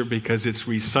fertilizer because it's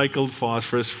recycled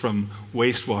phosphorus from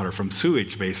wastewater, from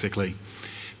sewage basically.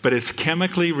 But it's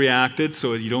chemically reacted,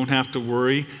 so you don't have to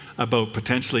worry about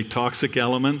potentially toxic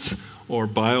elements or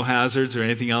biohazards or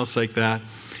anything else like that.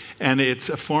 And it's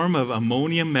a form of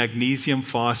ammonium magnesium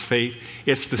phosphate.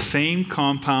 It's the same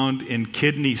compound in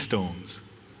kidney stones.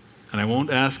 And I won't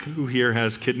ask who here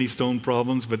has kidney stone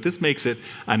problems, but this makes it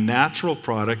a natural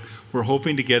product. We're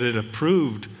hoping to get it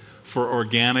approved for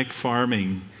organic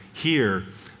farming here,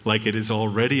 like it is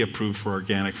already approved for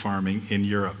organic farming in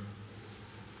Europe.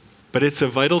 But it's a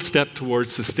vital step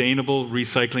towards sustainable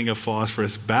recycling of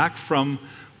phosphorus back from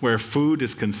where food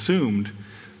is consumed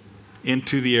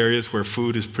into the areas where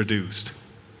food is produced.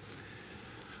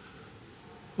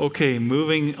 Okay,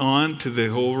 moving on to the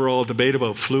overall debate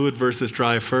about fluid versus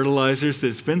dry fertilizers.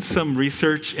 There's been some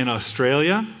research in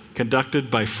Australia conducted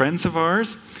by friends of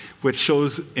ours, which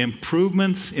shows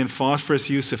improvements in phosphorus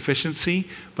use efficiency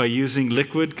by using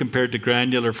liquid compared to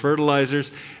granular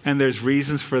fertilizers. And there's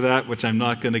reasons for that, which I'm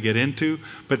not going to get into.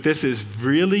 But this is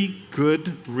really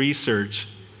good research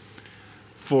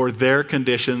for their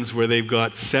conditions where they've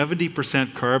got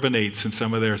 70% carbonates in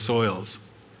some of their soils.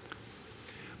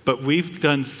 But we've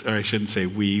done, or I shouldn't say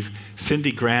we've,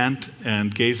 Cindy Grant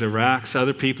and Geza Rax,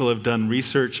 other people have done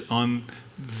research on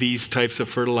these types of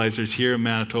fertilizers here in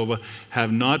Manitoba,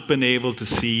 have not been able to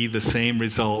see the same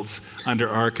results under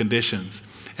our conditions.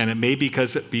 And it may be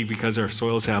because our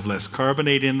soils have less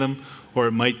carbonate in them, or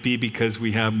it might be because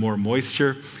we have more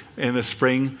moisture in the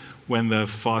spring when the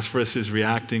phosphorus is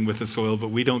reacting with the soil, but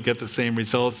we don't get the same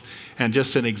results. And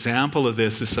just an example of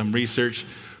this is some research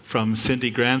from Cindy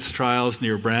Grant's trials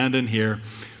near Brandon here,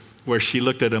 where she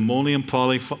looked at ammonium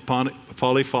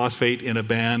polyphosphate in a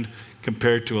band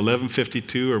compared to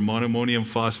 1152 or monoammonium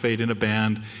phosphate in a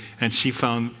band, and she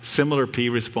found similar P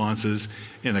responses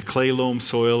in a clay loam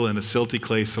soil and a silty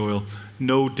clay soil,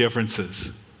 no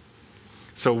differences.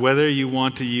 So whether you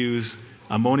want to use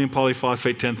ammonium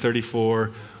polyphosphate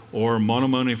 1034 or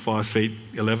monoammonium phosphate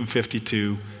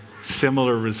 1152,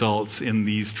 similar results in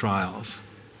these trials.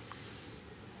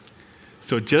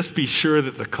 So just be sure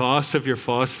that the cost of your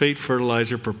phosphate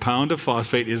fertilizer per pound of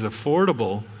phosphate is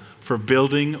affordable for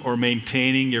building or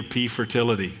maintaining your pea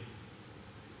fertility.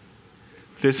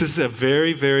 This is a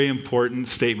very, very important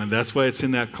statement. That's why it's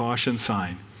in that caution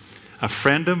sign. A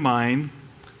friend of mine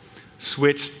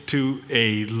switched to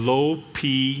a low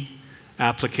P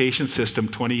application system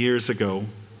 20 years ago,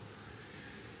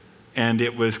 and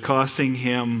it was costing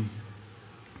him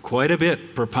quite a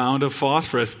bit per pound of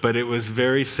phosphorus, but it was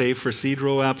very safe for seed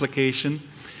row application.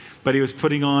 But he was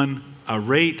putting on a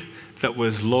rate that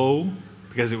was low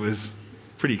because it was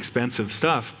pretty expensive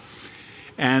stuff.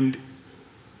 And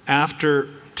after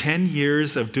 10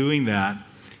 years of doing that,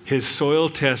 his soil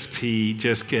test P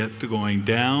just kept going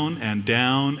down and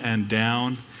down and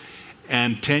down.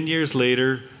 And 10 years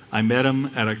later, I met him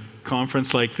at a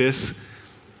conference like this,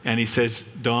 and he says,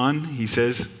 Don, he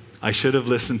says, I should have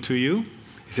listened to you.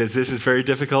 He says, this is very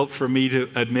difficult for me to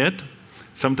admit.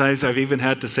 Sometimes I've even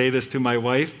had to say this to my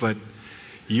wife, but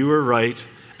you were right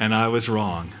and I was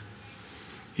wrong.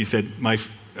 He said,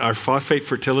 our phosphate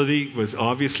fertility was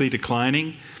obviously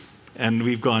declining, and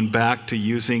we've gone back to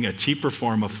using a cheaper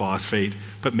form of phosphate,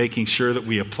 but making sure that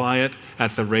we apply it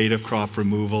at the rate of crop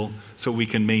removal so we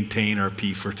can maintain our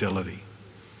pea fertility.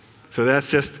 So that's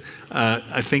just,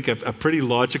 I think, a pretty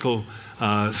logical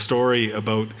story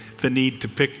about the need to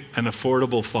pick an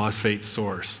affordable phosphate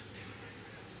source.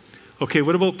 Okay,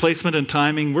 what about placement and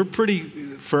timing? We're pretty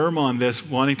firm on this,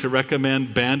 wanting to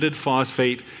recommend banded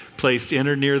phosphate placed in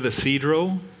or near the seed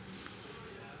row.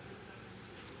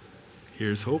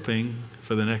 Here's hoping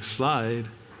for the next slide.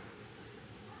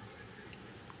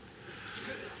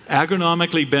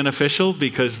 Agronomically beneficial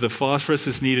because the phosphorus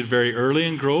is needed very early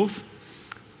in growth,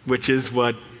 which is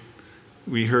what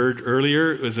we heard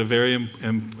earlier. It was a very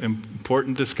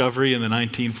important discovery in the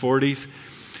 1940s.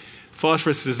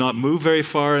 Phosphorus does not move very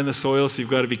far in the soil, so you've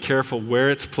got to be careful where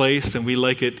it's placed, and we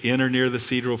like it in or near the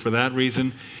seed row for that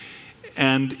reason.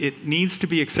 And it needs to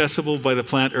be accessible by the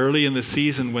plant early in the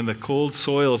season when the cold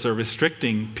soils are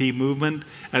restricting pea movement,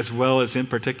 as well as, in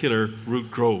particular, root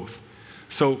growth.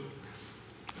 So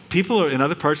people in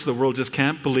other parts of the world just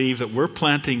can't believe that we're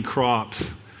planting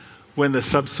crops when the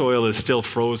subsoil is still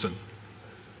frozen.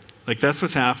 Like, that's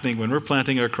what's happening when we're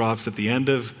planting our crops at the end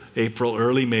of April,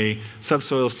 early May,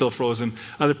 subsoil is still frozen.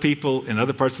 Other people in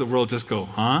other parts of the world just go,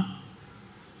 huh?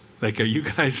 Like, are you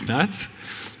guys nuts?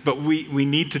 But we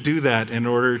need to do that in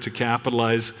order to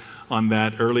capitalize on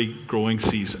that early growing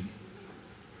season.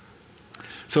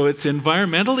 So it's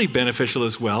environmentally beneficial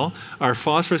as well. Our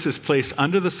phosphorus is placed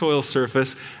under the soil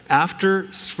surface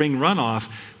after spring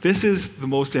runoff. This is the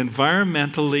most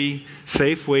environmentally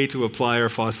safe way to apply our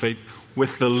phosphate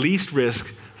with the least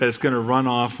risk that it's going to run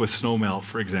off with snowmelt,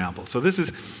 for example. So this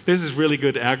is really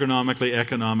good agronomically,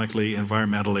 economically,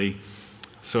 environmentally,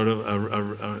 sort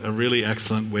of a really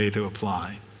excellent way to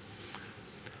apply.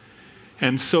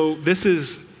 And so this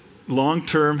is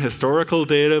long-term historical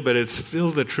data, but it's still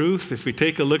the truth. If we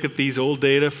take a look at these old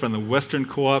data from the Western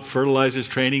Co-op Fertilizers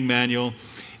Training Manual,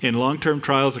 in long-term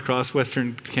trials across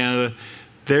Western Canada,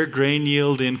 their grain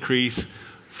yield increase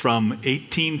from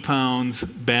 18 pounds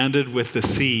banded with the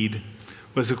seed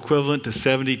was equivalent to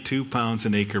 72 pounds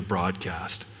an acre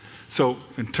broadcast. So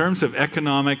in terms of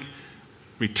economic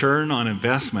return on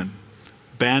investment,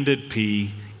 banded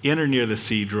pea in or near the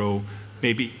seed row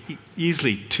may be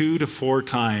easily 2 to 4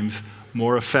 times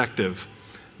more effective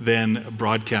than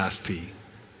broadcast pea.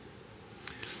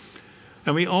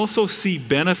 And we also see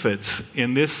benefits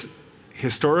in this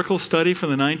historical study from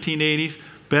the 1980s,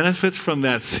 benefits from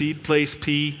that seed-placed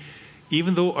pea.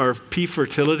 Even though our pea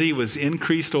fertility was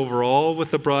increased overall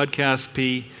with the broadcast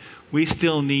pea, we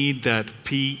still need that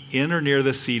pea in or near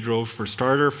the seed row for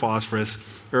starter phosphorus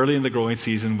early in the growing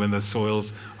season when the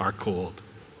soils are cold.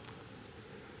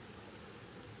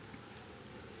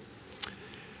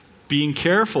 Being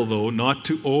careful, though, not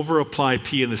to over-apply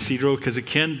pea in the seed row because it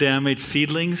can damage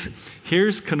seedlings.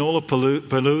 Here's Canola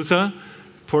Palooza,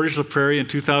 Portage la Prairie in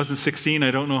 2016.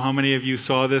 I don't know how many of you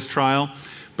saw this trial,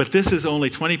 but this is only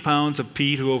 20 pounds of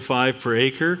P205 per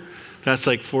acre. That's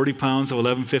like 40 pounds of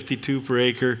 1152 per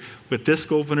acre with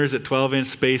disc openers at 12-inch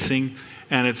spacing,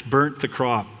 and it's burnt the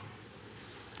crop.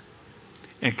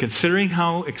 And considering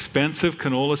how expensive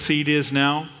canola seed is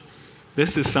now,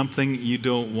 this is something you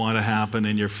don't want to happen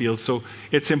in your field. So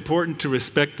it's important to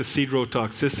respect the seed row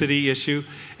toxicity issue.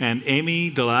 And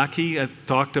Amy Delaki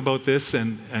talked about this,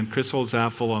 and Chris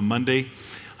Holzaffel on Monday.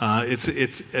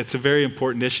 It's a very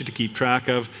important issue to keep track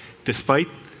of. Despite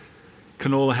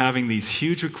canola having these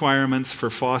huge requirements for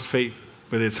phosphate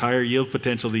with its higher yield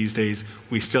potential these days,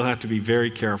 we still have to be very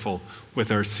careful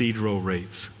with our seed row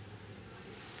rates.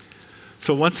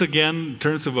 So once again, in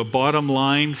terms of a bottom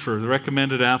line for the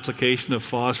recommended application of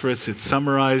phosphorus, it's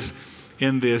summarized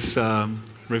in this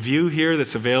review here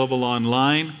that's available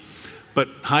online. But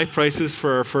high prices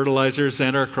for our fertilizers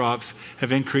and our crops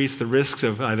have increased the risks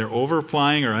of either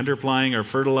over-applying or under-applying our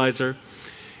fertilizer.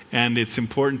 And it's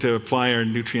important to apply our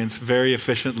nutrients very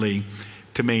efficiently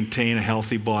to maintain a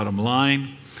healthy bottom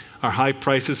line. Our high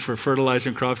prices for fertilizer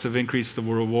and crops have increased the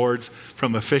rewards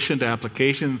from efficient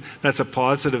application. That's a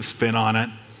positive spin on it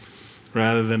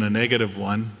rather than a negative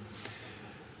one.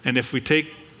 And if we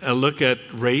take a look at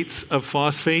rates of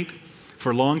phosphate,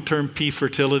 for long-term pea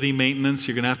fertility maintenance,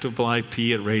 you're going to have to apply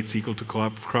P at rates equal to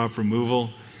crop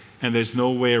removal, and there's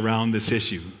no way around this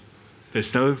issue.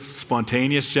 There's no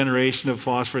spontaneous generation of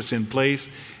phosphorus in place,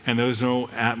 and there's no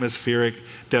atmospheric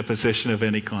deposition of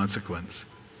any consequence.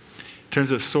 In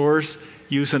terms of source,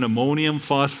 use an ammonium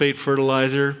phosphate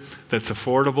fertilizer that's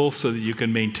affordable so that you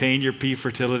can maintain your pea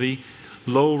fertility.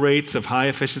 Low rates of high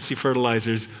efficiency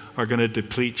fertilizers are going to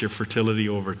deplete your fertility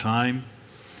over time.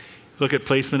 Look at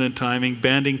placement and timing.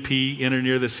 Banding pea in or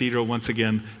near the seed row, once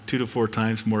again, 2 to 4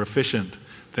 times more efficient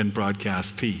than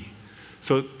broadcast pea.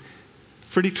 So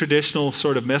pretty traditional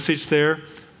sort of message there,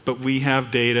 but we have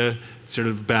data sort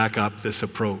of back up this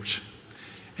approach.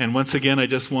 And once again, I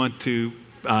just want to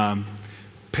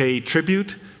pay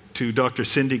tribute to Dr.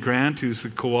 Cindy Grant, who's the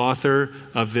co-author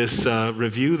of this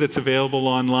review that's available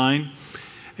online.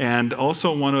 And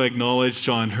also want to acknowledge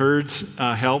John Hurd's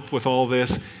help with all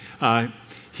this.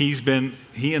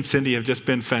 He and Cindy have just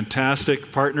been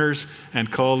fantastic partners and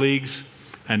colleagues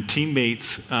and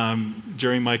teammates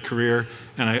during my career,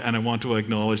 and I want to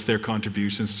acknowledge their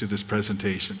contributions to this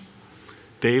presentation.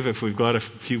 Dave, if we've got a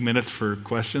few minutes for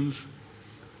questions.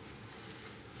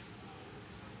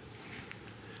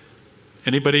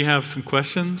 Anybody have some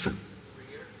questions?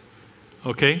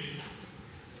 Okay.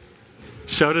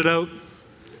 Shout it out. In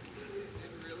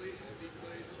really heavy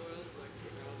clay soils like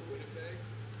around Winnipeg,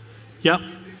 Yep. do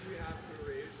you think we have to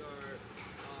raise our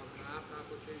MAP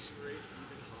application rates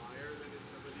even higher than in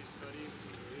some of these studies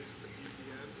to raise the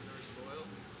ppms in our soil?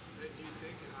 And do you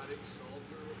think adding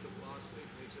sulfur with the phosphate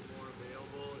makes it more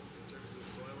available in terms of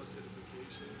soil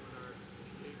acidification when our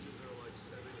pHs are like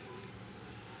 7, 8,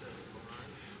 7,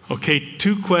 5? Okay,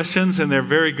 2 questions, and they're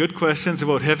very good questions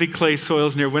about heavy clay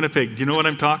soils near Winnipeg. Do you know what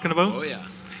I'm talking about? Oh, yeah.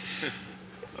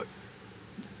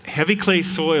 Heavy clay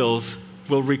soils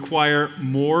will require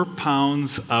more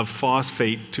pounds of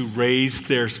phosphate to raise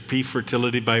their pea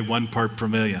fertility by 1 part per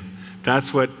million.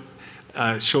 That's what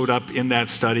showed up in that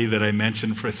study that I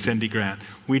mentioned for Cindy Grant.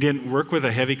 We didn't work with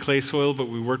a heavy clay soil, but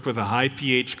we worked with a high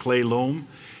pH clay loam,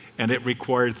 and it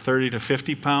required 30 to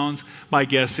 50 pounds. My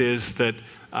guess is that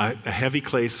a heavy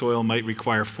clay soil might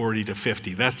require 40 to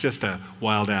 50. That's just a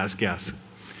wild-ass guess.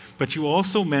 But you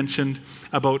also mentioned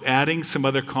about adding some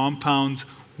other compounds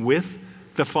with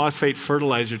the phosphate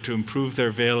fertilizer to improve their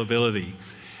availability.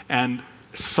 And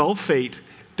sulfate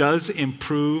does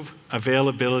improve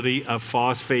availability of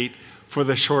phosphate for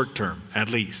the short term, at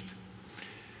least.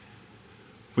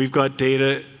 We've got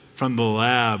data from the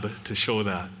lab to show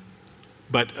that.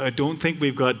 But I don't think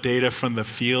we've got data from the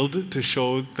field to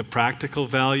show the practical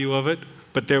value of it.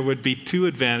 But there would be 2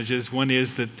 advantages. One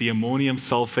is that the ammonium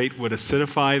sulfate would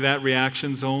acidify that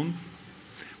reaction zone.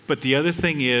 But the other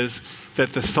thing is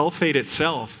that the sulfate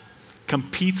itself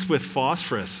competes with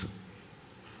phosphorus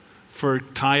for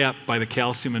tie-up by the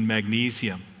calcium and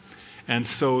magnesium. And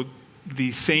so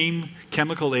the same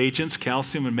chemical agents,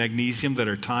 calcium and magnesium, that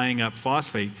are tying up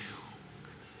phosphate,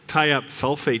 tie up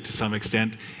sulfate to some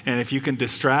extent. And if you can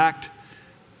distract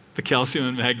the calcium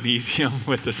and magnesium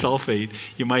with the sulfate,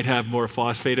 you might have more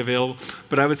phosphate available.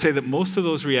 But I would say that most of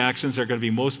those reactions are going to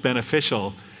be most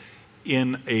beneficial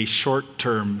in a short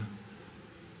term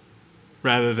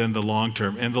rather than the long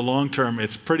term. In the long term,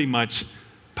 it's pretty much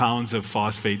pounds of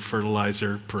phosphate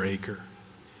fertilizer per acre.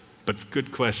 But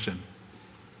good question.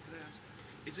 Can I ask,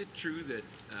 is it true that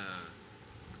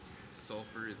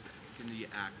sulfur can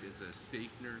act as a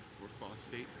safener for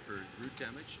phosphate for root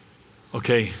damage?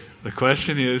 Okay, the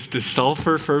question is, does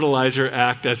sulfur fertilizer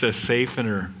act as a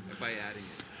safener by adding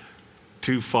it?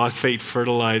 to phosphate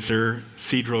fertilizer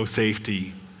seed row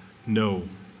safety? No.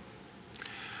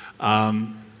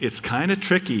 It's kind of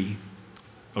tricky.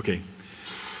 Okay.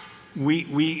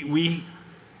 We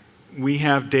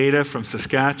have data from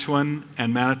Saskatchewan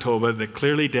and Manitoba that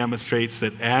clearly demonstrates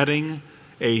that adding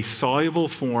a soluble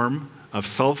form of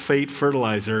sulfate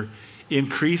fertilizer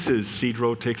increases seed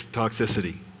row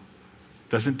toxicity,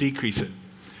 doesn't decrease it.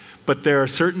 But there are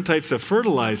certain types of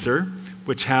fertilizer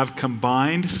which have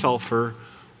combined sulfur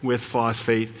with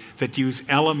phosphate that use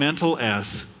elemental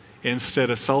S instead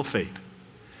of sulfate.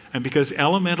 And because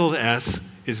elemental S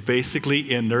is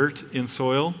basically inert in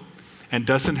soil and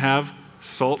doesn't have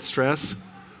salt stress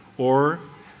or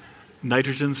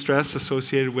nitrogen stress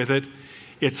associated with it,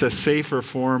 it's a safer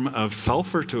form of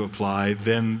sulfur to apply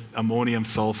than ammonium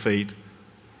sulfate,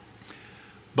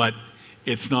 but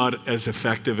it's not as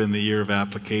effective in the year of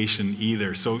application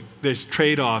either. So there's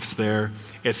trade-offs there.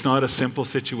 It's not a simple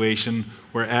situation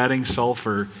where adding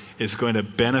sulfur is going to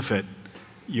benefit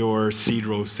your seed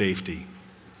row safety.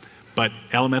 But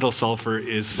elemental sulfur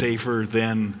is safer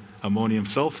than ammonium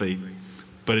sulfate,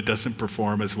 but it doesn't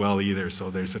perform as well either,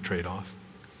 so there's a trade-off.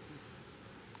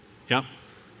 Yep.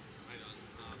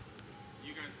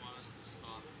 You guys want us to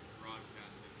stop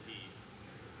broadcasting heat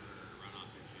for runoff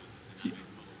issues, and that makes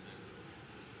total sense.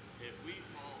 If we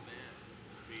fall band,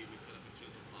 we set up a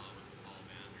chisel plow with a fall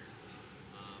bander,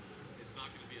 it's not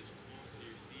going to be as close to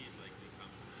your seed like they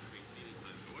come spring seeding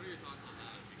time. So what are your thoughts on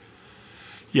that?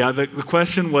 Yeah, the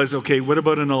question was, okay, what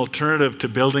about an alternative to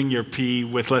building your pea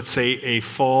with, let's say, a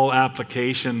fall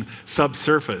application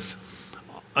subsurface?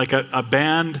 Like a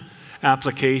band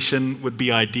application would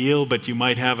be ideal, but you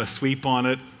might have a sweep on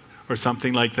it or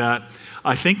something like that.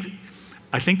 I think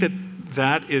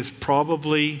that is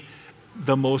probably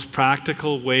the most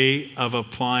practical way of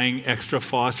applying extra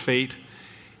phosphate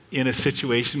in a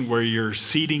situation where your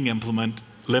seeding implement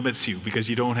limits you because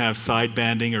you don't have side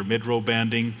banding or mid-row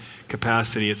banding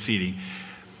capacity at seeding.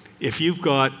 If you've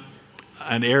got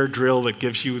an air drill that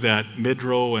gives you that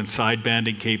mid-row and side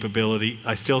banding capability,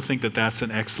 I still think that that's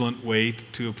an excellent way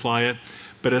to apply it.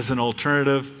 But as an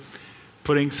alternative,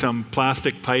 putting some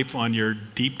plastic pipe on your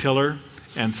deep tiller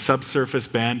and subsurface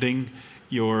banding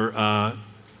your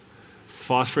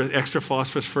extra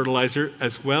phosphorus fertilizer,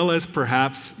 as well as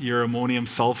perhaps your ammonium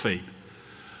sulfate.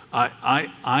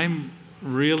 I'm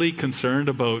really concerned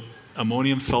about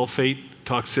ammonium sulfate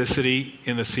toxicity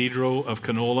in the seed row of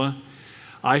canola.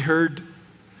 I heard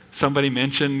somebody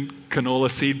mention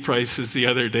canola seed prices the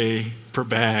other day per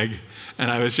bag, and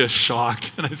I was just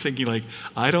shocked. And I'm thinking, like,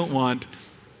 I don't want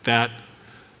that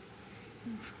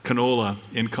canola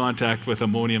in contact with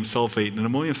ammonium sulfate. And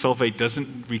ammonium sulfate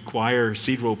doesn't require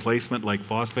seed row placement like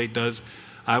phosphate does.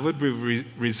 I would be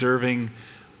reserving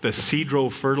the seed row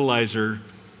fertilizer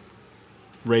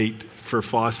rate for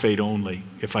phosphate only,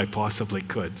 if I possibly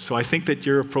could. So I think that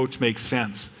your approach makes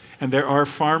sense. And there are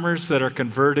farmers that are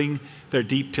converting their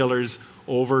deep tillers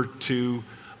over to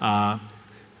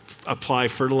apply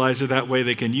fertilizer that way.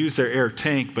 They can use their air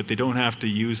tank, but they don't have to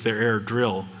use their air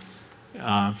drill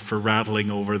for rattling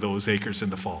over those acres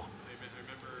in the fall. I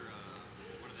remember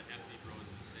one of the FD bros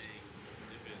was saying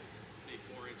if it's, say,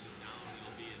 4 inches down,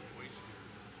 it'll be in moisture.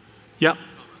 Yep.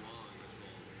 Summer long, which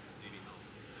will maybe help.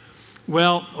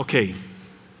 Well, okay.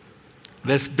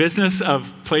 This business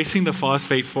of placing the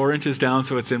phosphate 4 inches down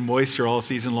so it's in moisture all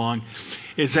season long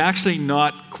is actually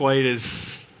not quite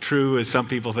as true as some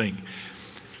people think.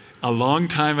 A long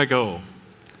time ago,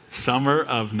 summer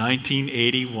of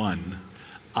 1981,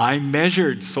 I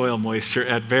measured soil moisture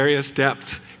at various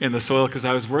depths in the soil because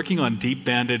I was working on deep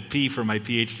banded pea for my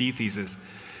PhD thesis.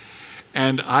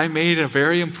 And I made a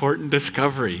very important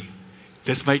discovery.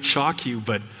 This might shock you,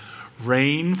 but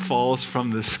rain falls from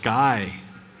the sky.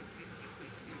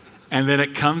 And then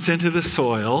it comes into the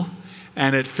soil,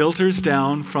 and it filters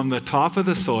down from the top of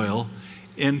the soil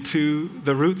into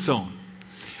the root zone.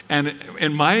 And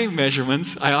in my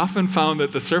measurements, I often found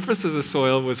that the surface of the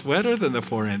soil was wetter than the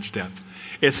 4-inch depth.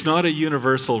 It's not a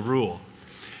universal rule.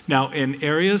 Now, in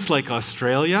areas like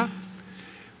Australia,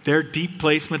 their deep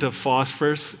placement of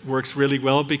phosphorus works really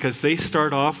well because they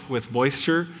start off with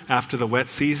moisture after the wet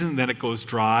season, then it goes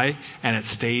dry, and it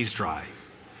stays dry.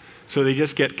 So they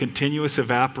just get continuous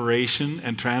evaporation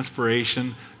and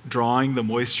transpiration, drawing the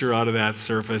moisture out of that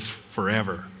surface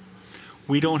forever.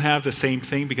 We don't have the same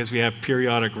thing because we have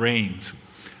periodic rains.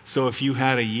 So if you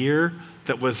had a year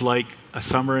that was like a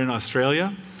summer in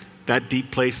Australia, that deep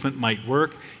placement might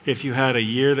work. If you had a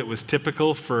year that was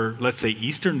typical for, let's say,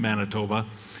 eastern Manitoba,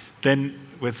 then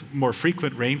with more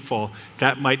frequent rainfall,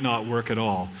 that might not work at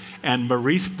all. And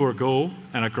Maurice Bourgault,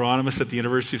 an agronomist at the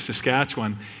University of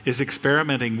Saskatchewan, is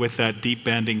experimenting with that deep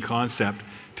banding concept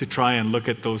to try and look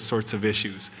at those sorts of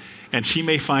issues. And she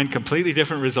may find completely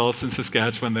different results in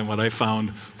Saskatchewan than what I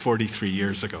found 43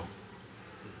 years ago.